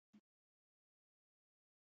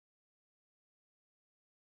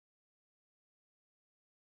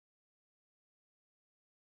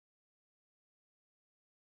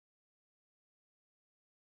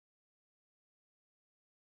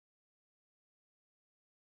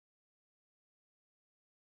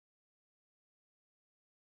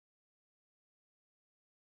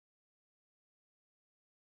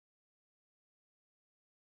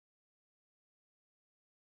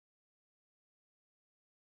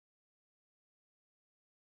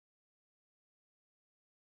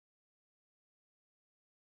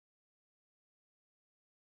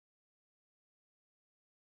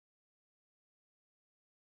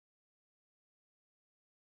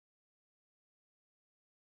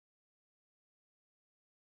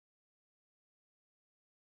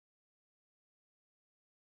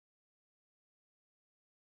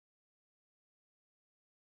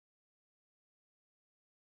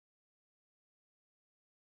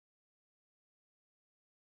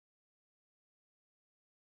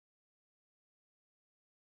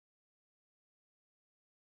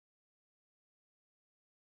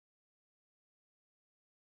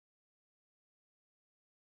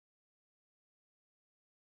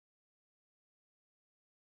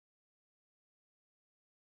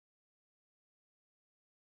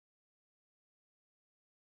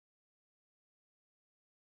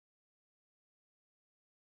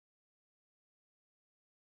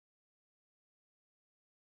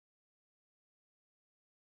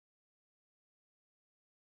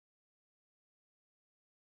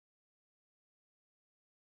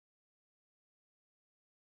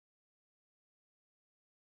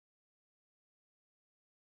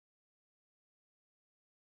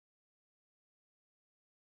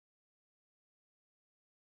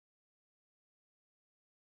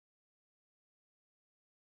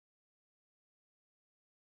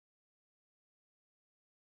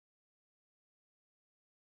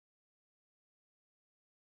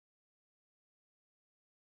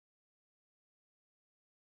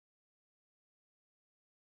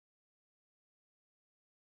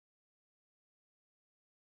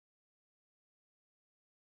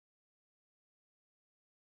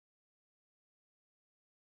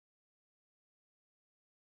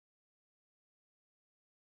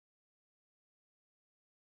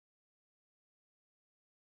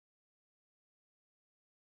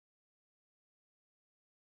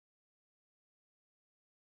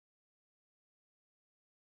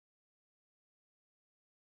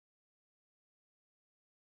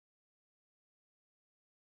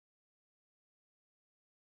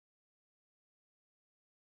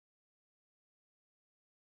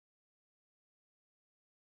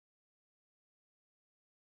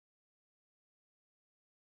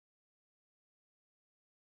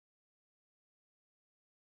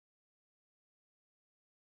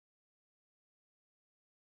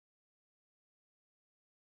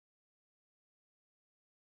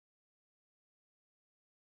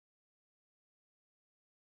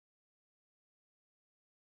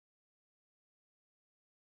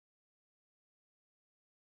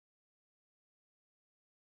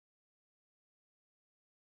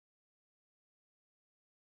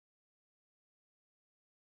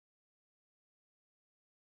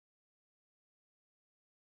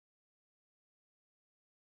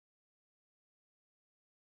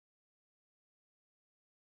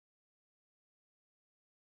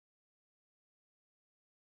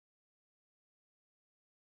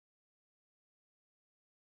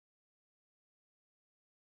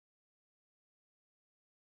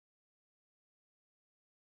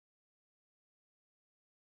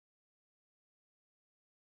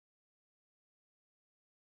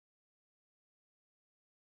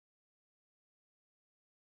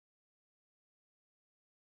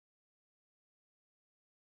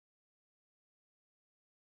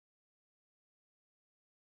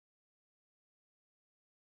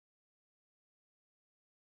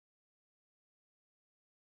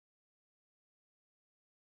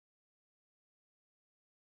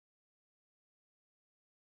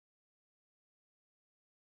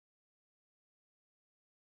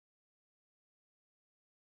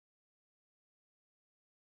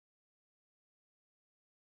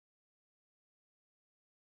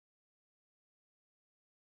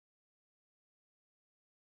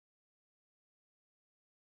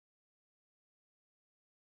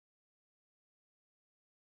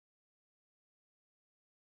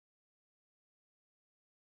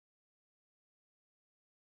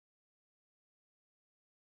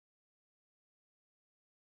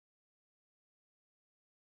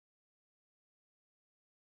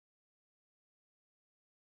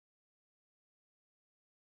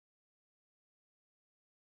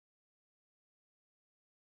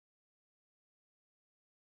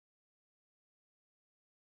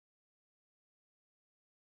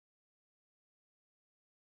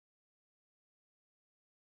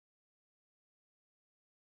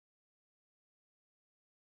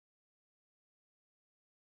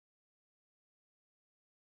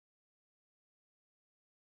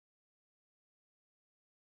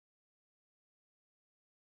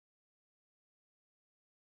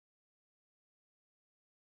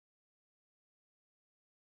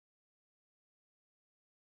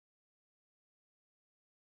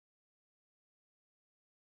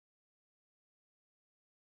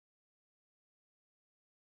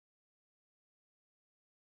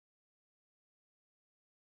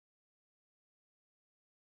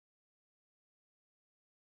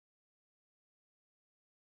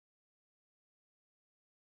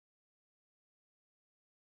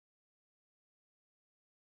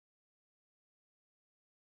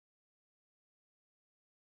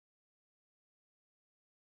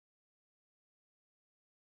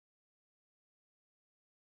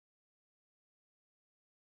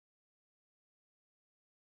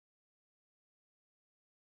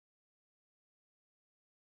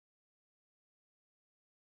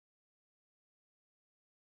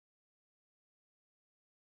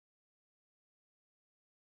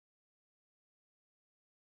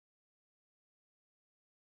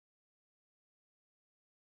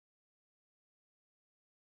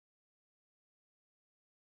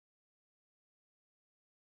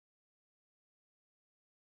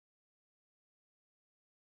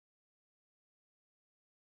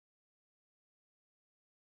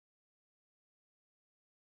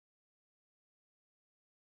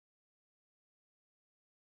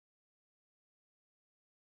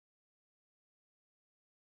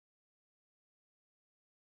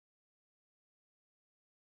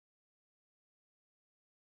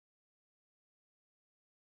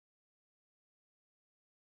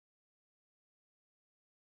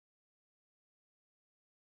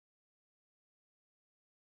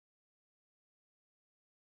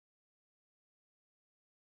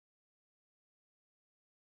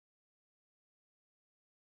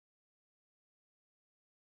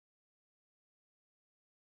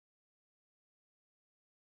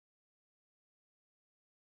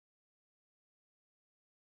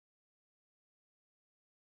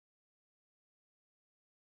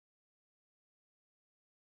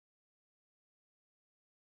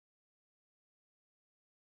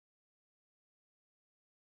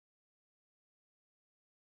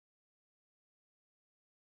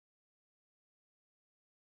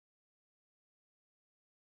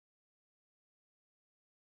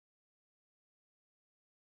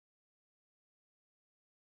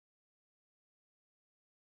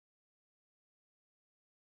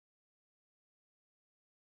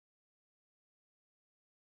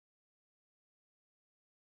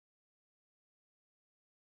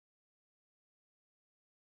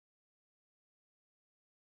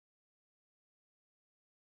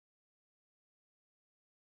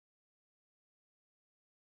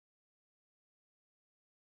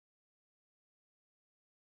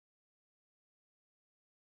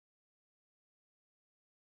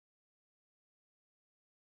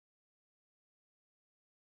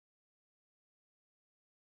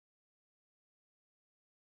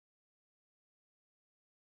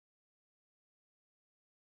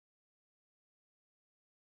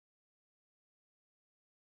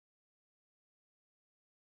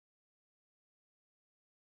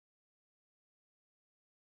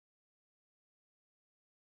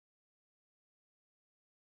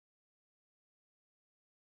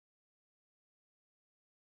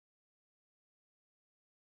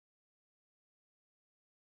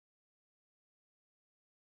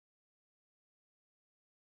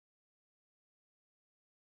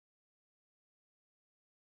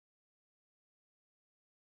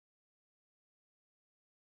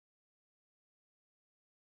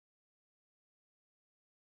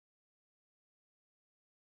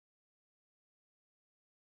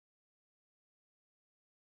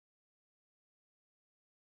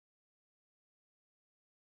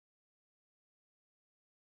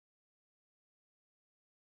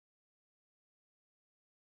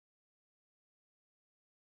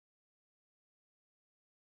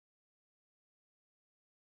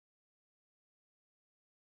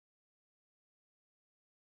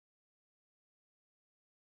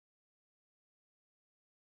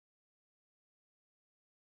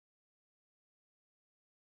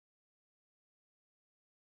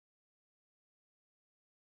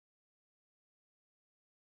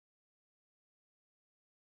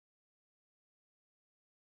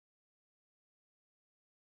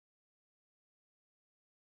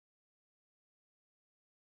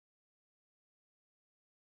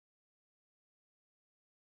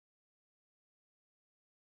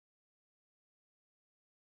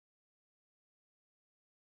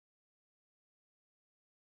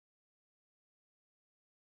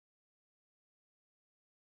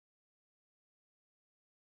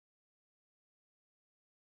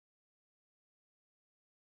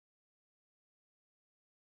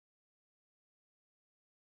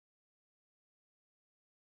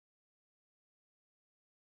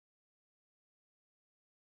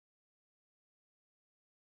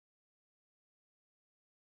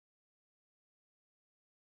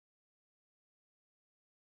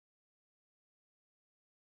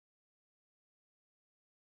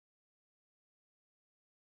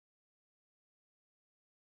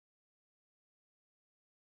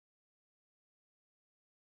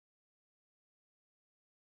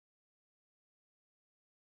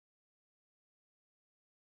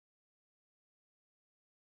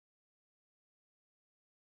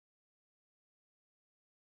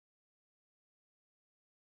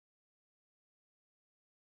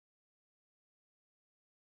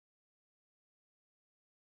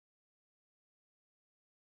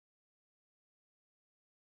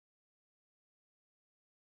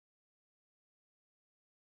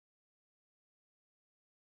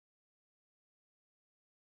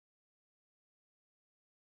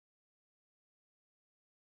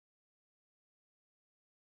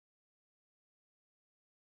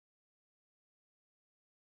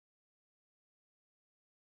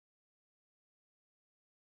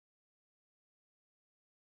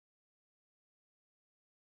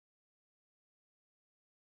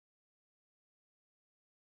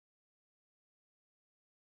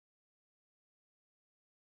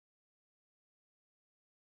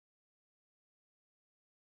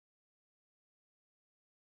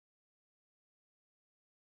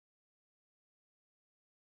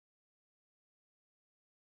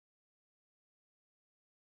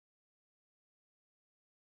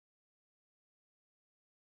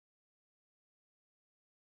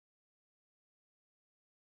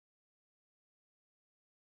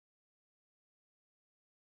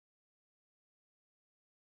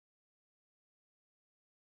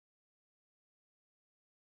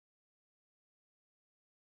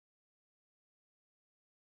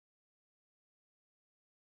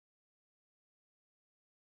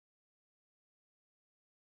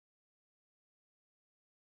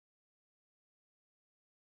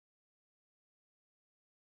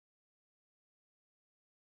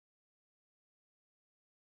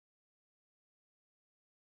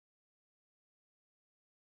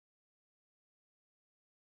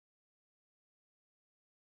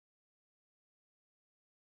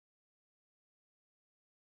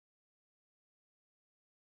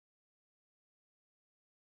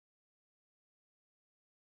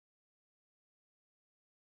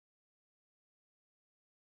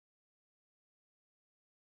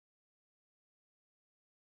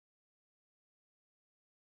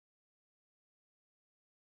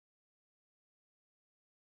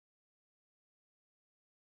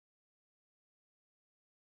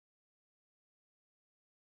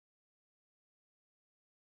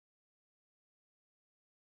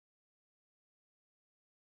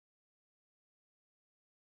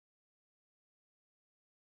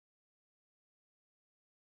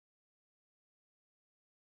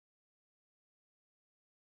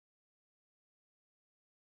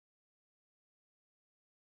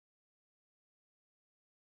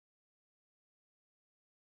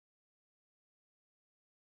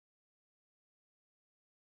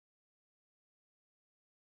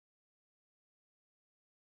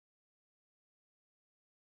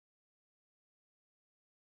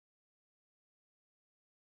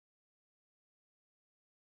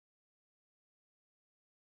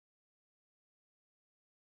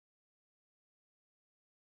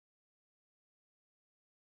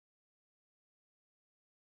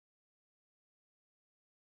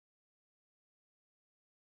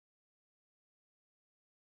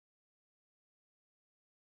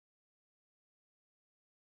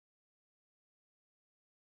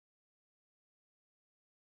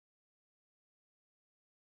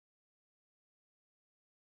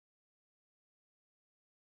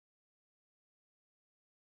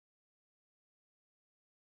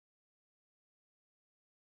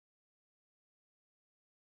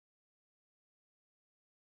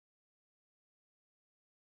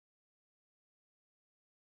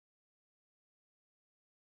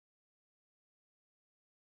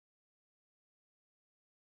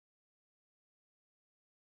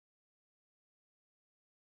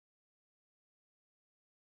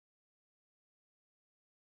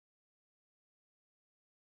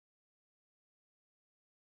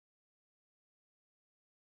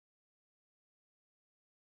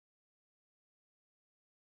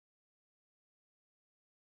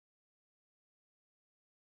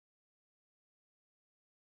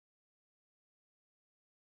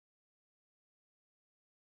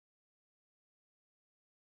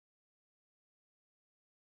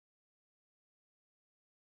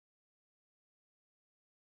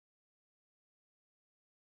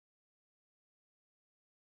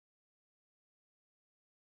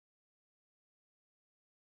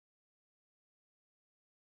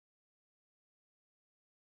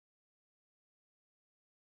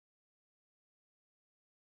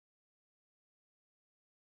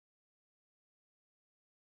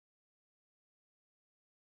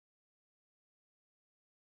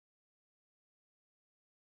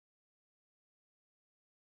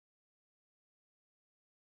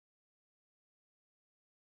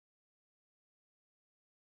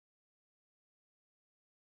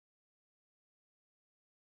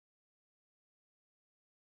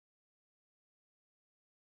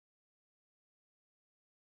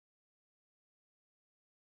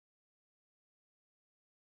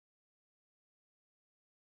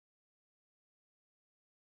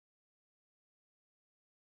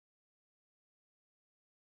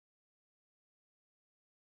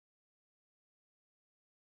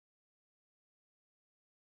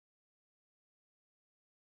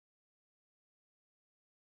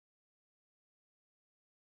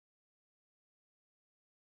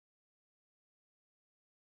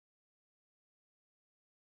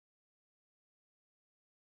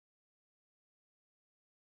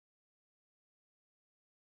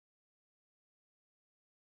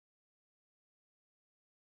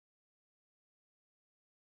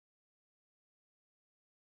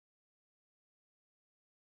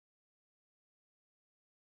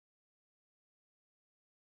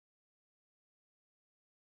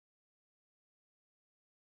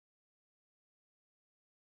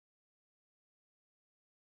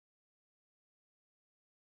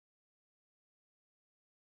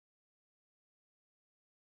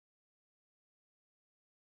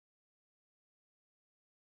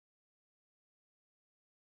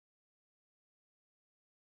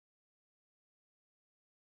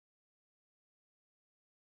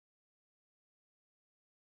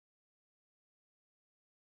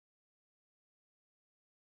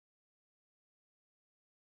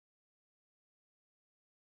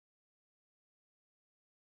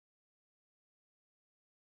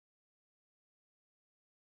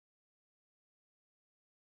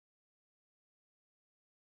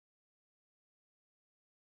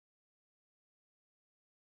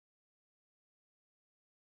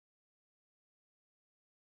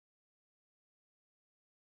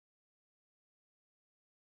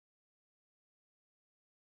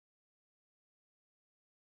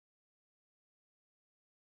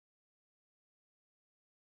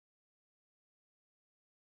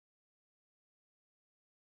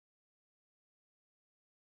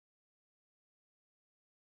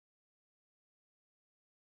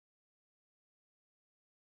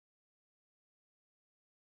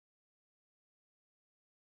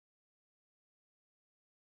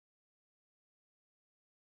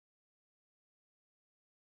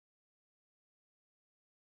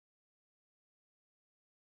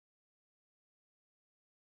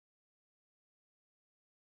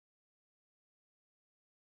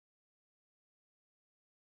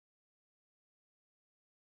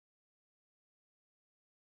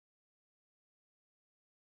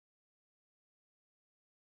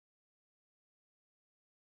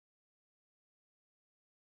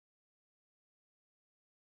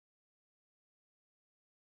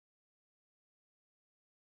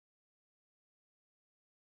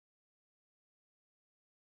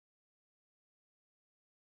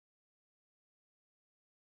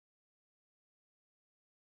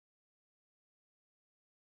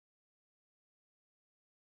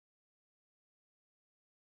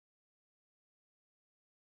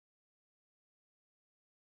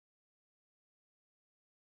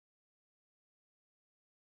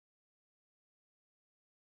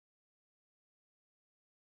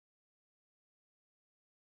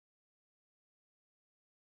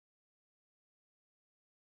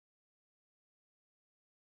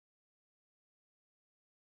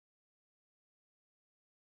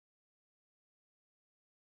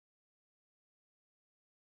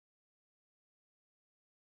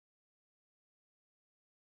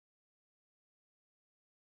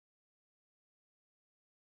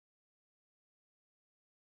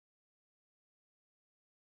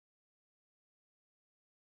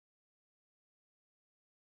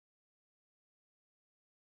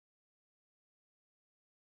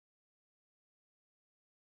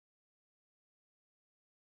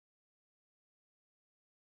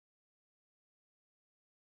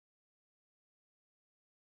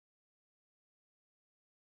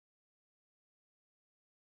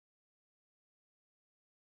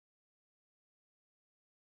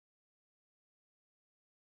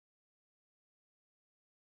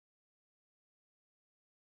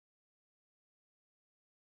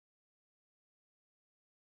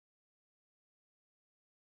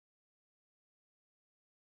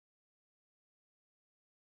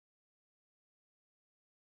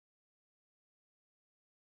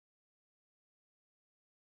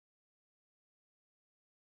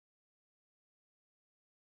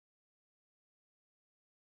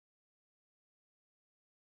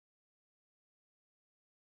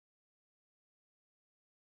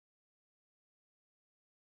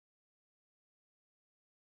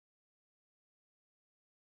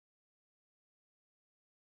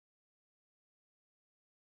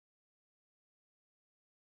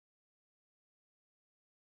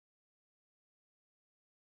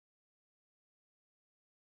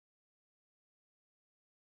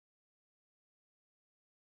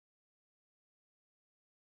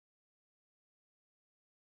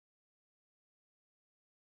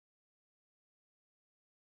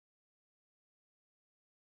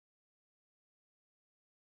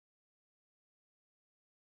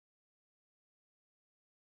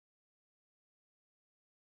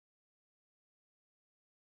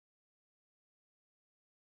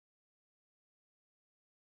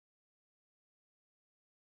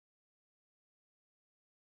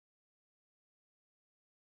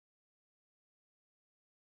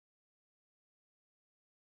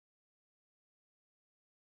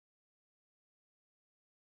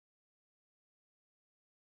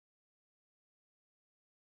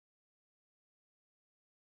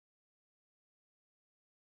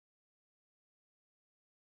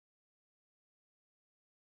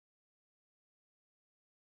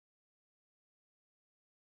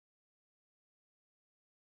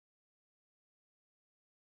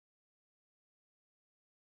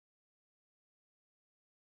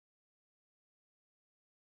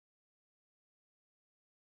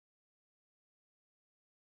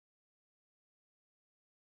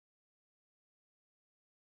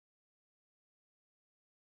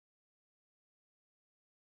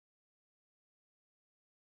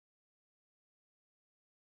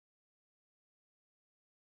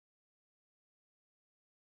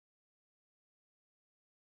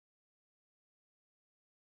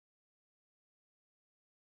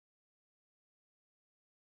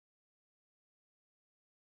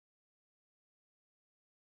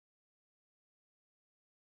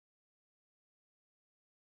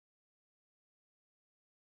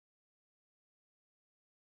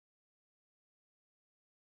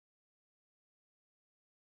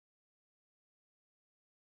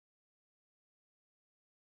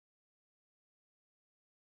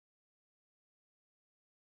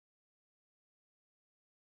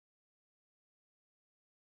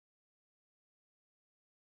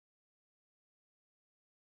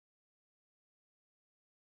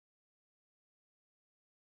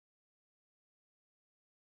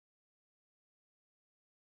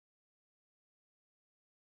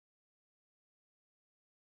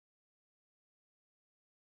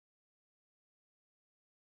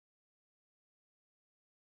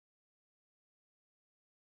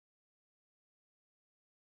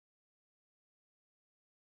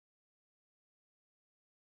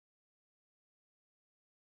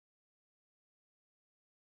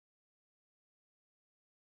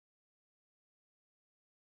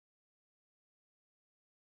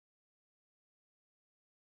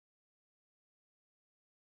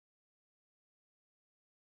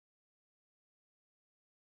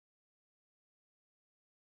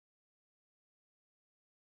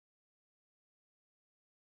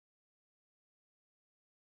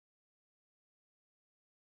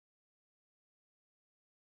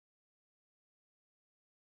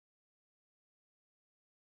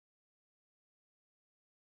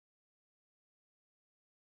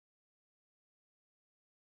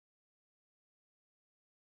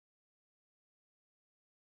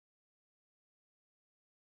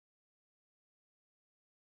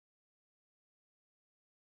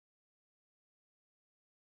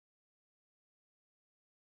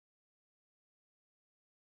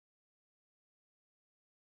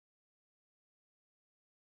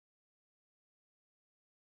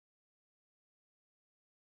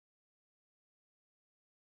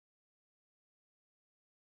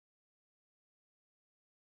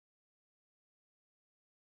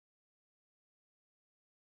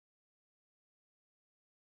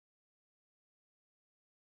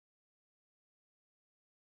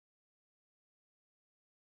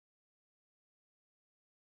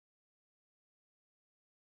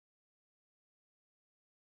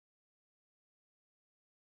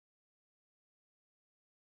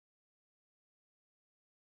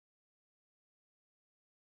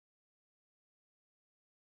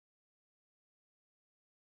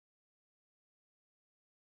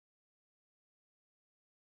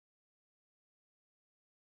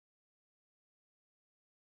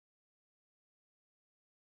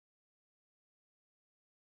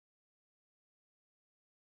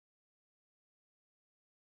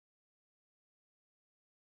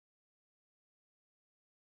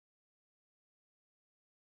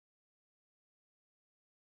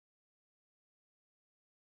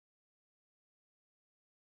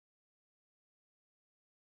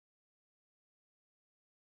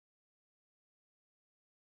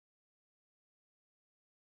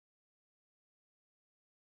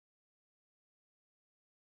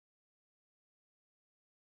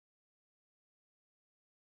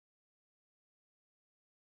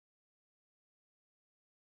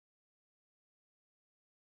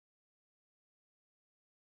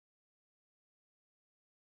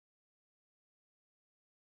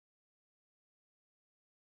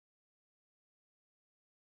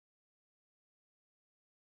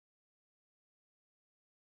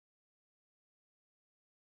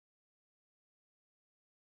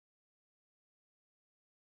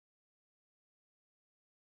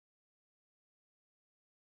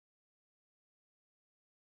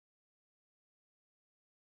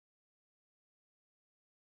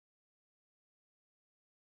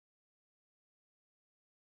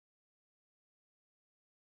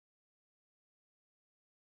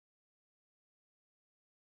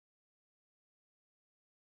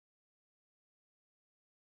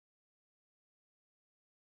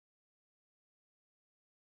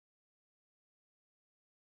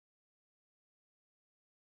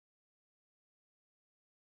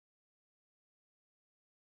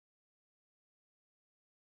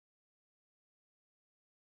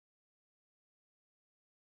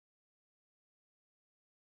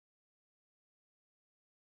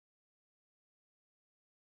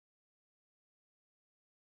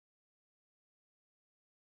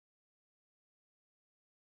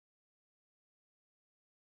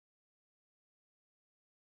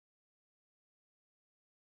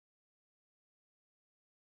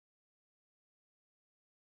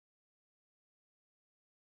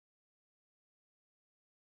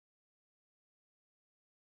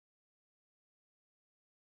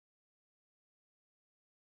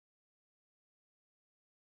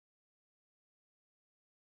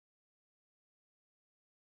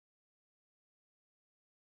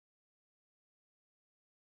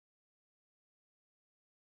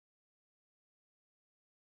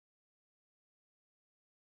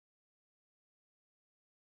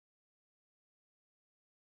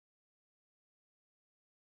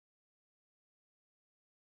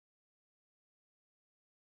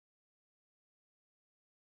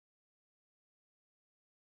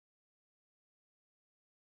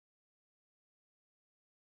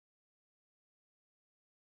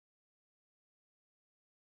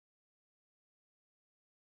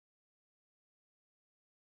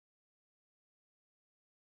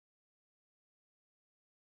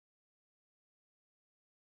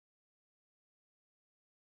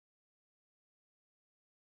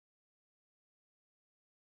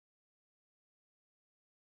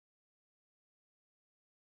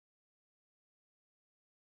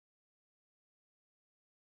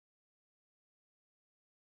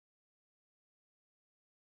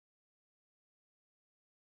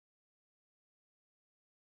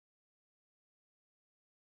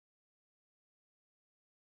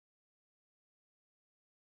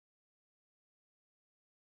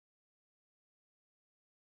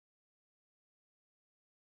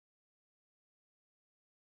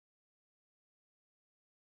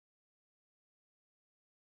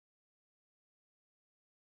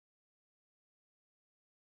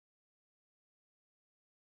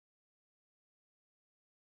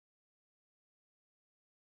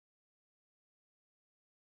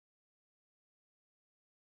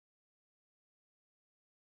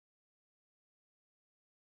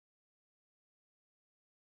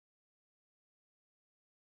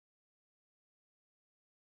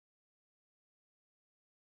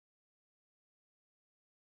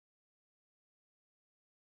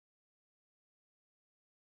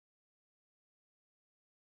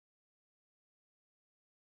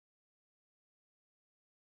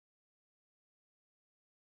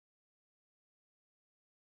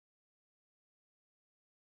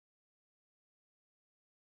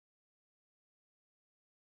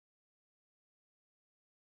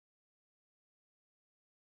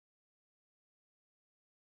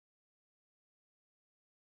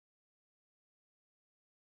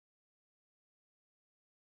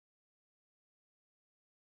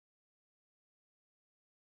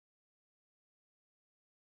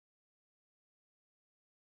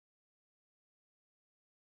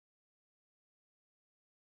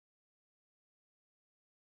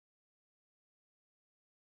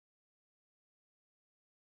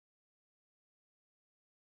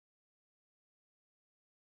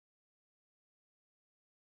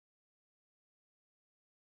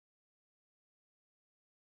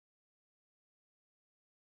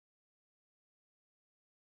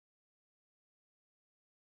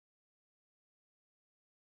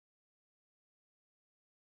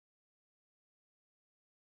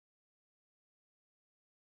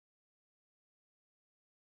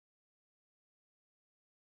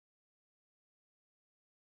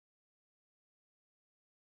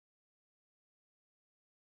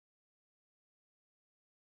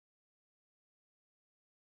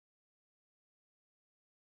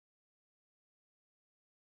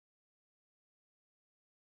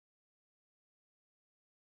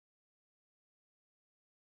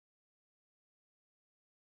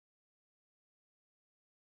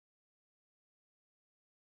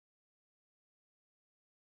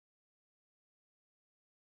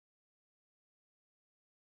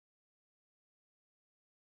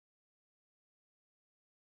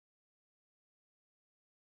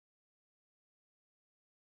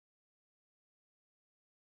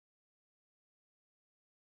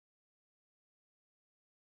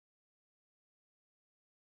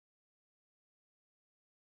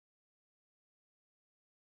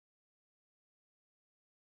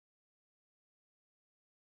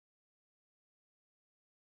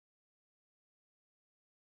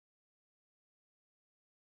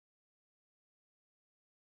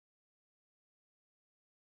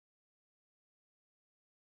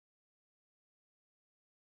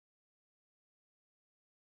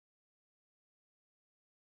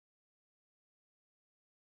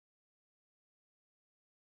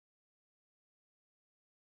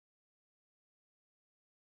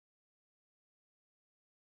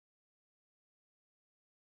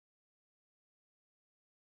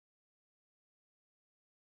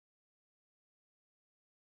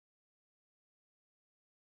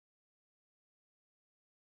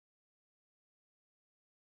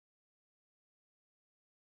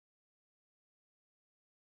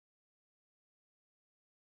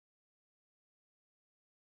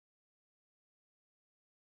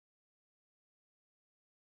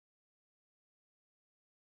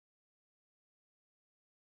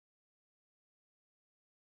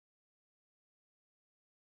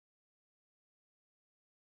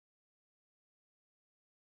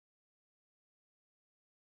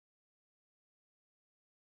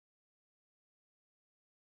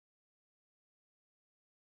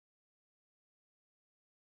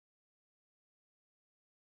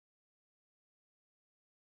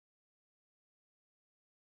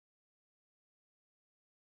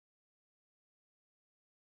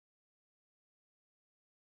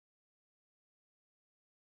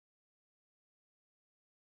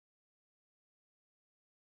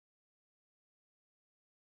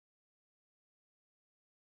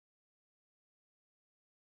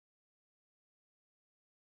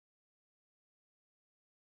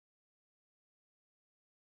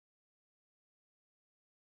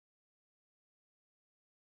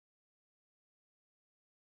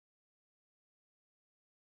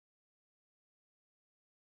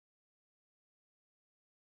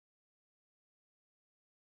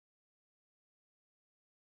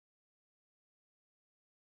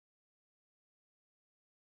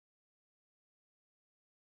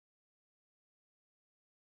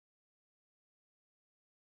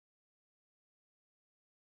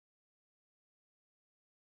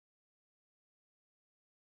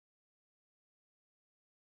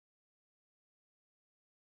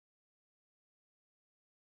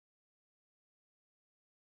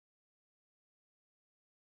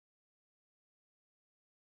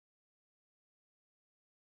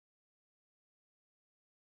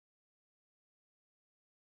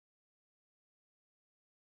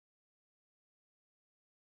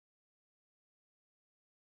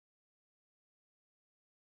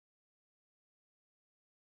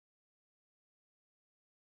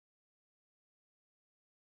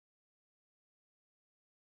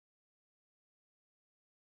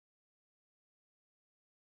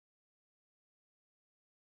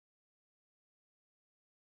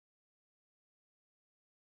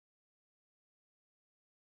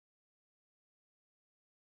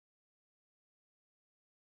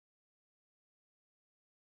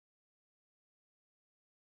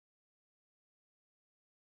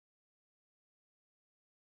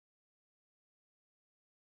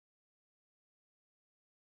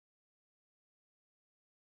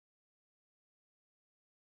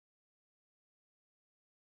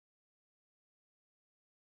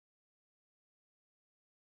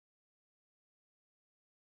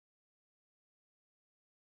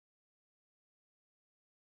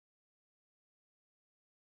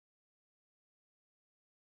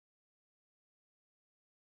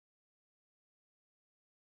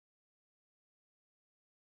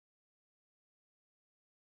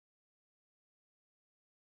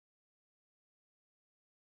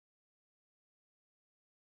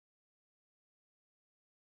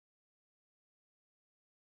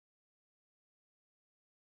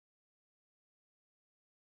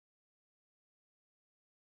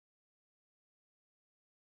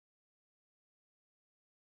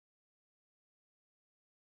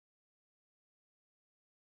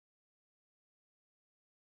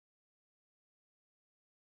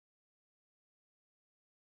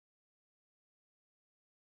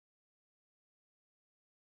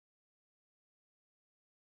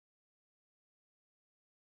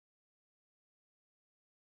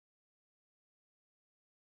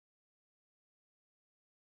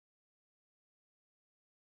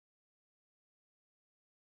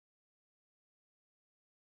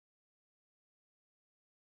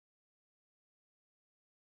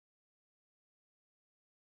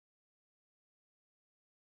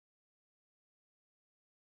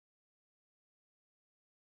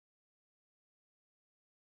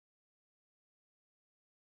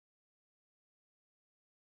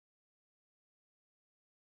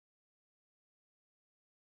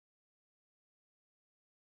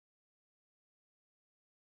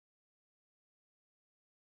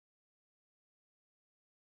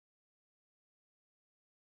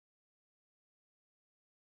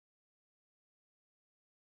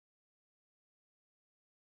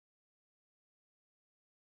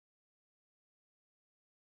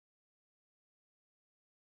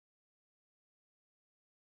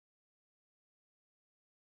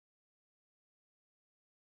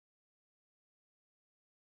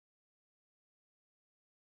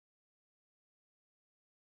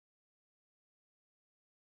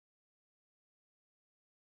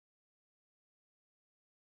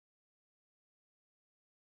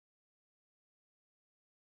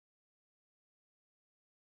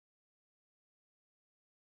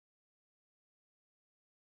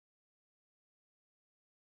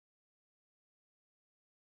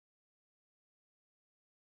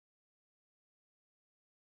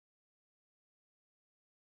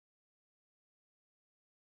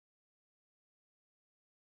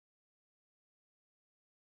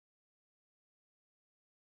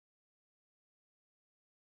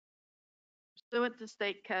 Pursuant to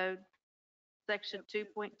state code, section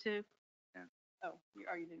 2.2, Oh,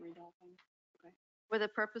 you didn't read the whole thing? for the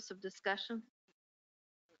purpose of discussion.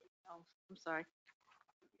 Oh, I'm sorry.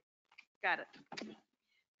 Got it.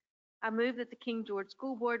 I move that the King George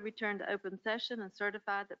School Board return to open session and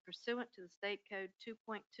certify that pursuant to the state code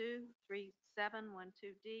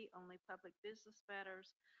 2.23712D, only public business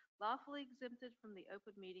matters lawfully exempted from the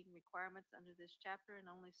open meeting requirements under this chapter and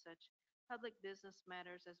only such public business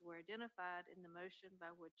matters as were identified in the motion by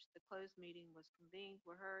which the closed meeting was convened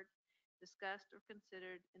were heard, discussed, or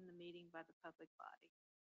considered in the meeting by the public body.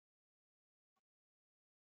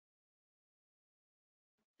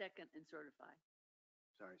 Second and certify.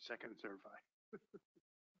 Sorry, second and certify.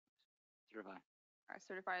 Certify. All right,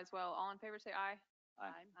 certify as well. All in favor, say aye.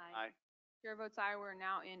 Aye. Aye. Chair votes aye. We're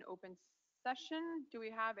now in open session. Do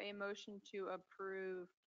we have a motion to approve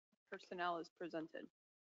personnel as presented?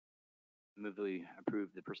 Move that we approve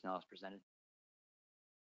the personnel as presented.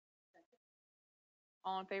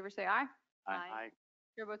 All in favor, say aye. Aye.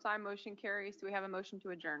 Chair votes aye. Motion carries. Do we have a motion to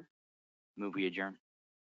adjourn? Move we adjourn.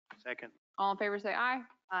 Second. All in favor, say aye.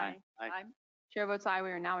 Aye. Aye. Chair votes aye. We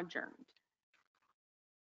are now adjourned.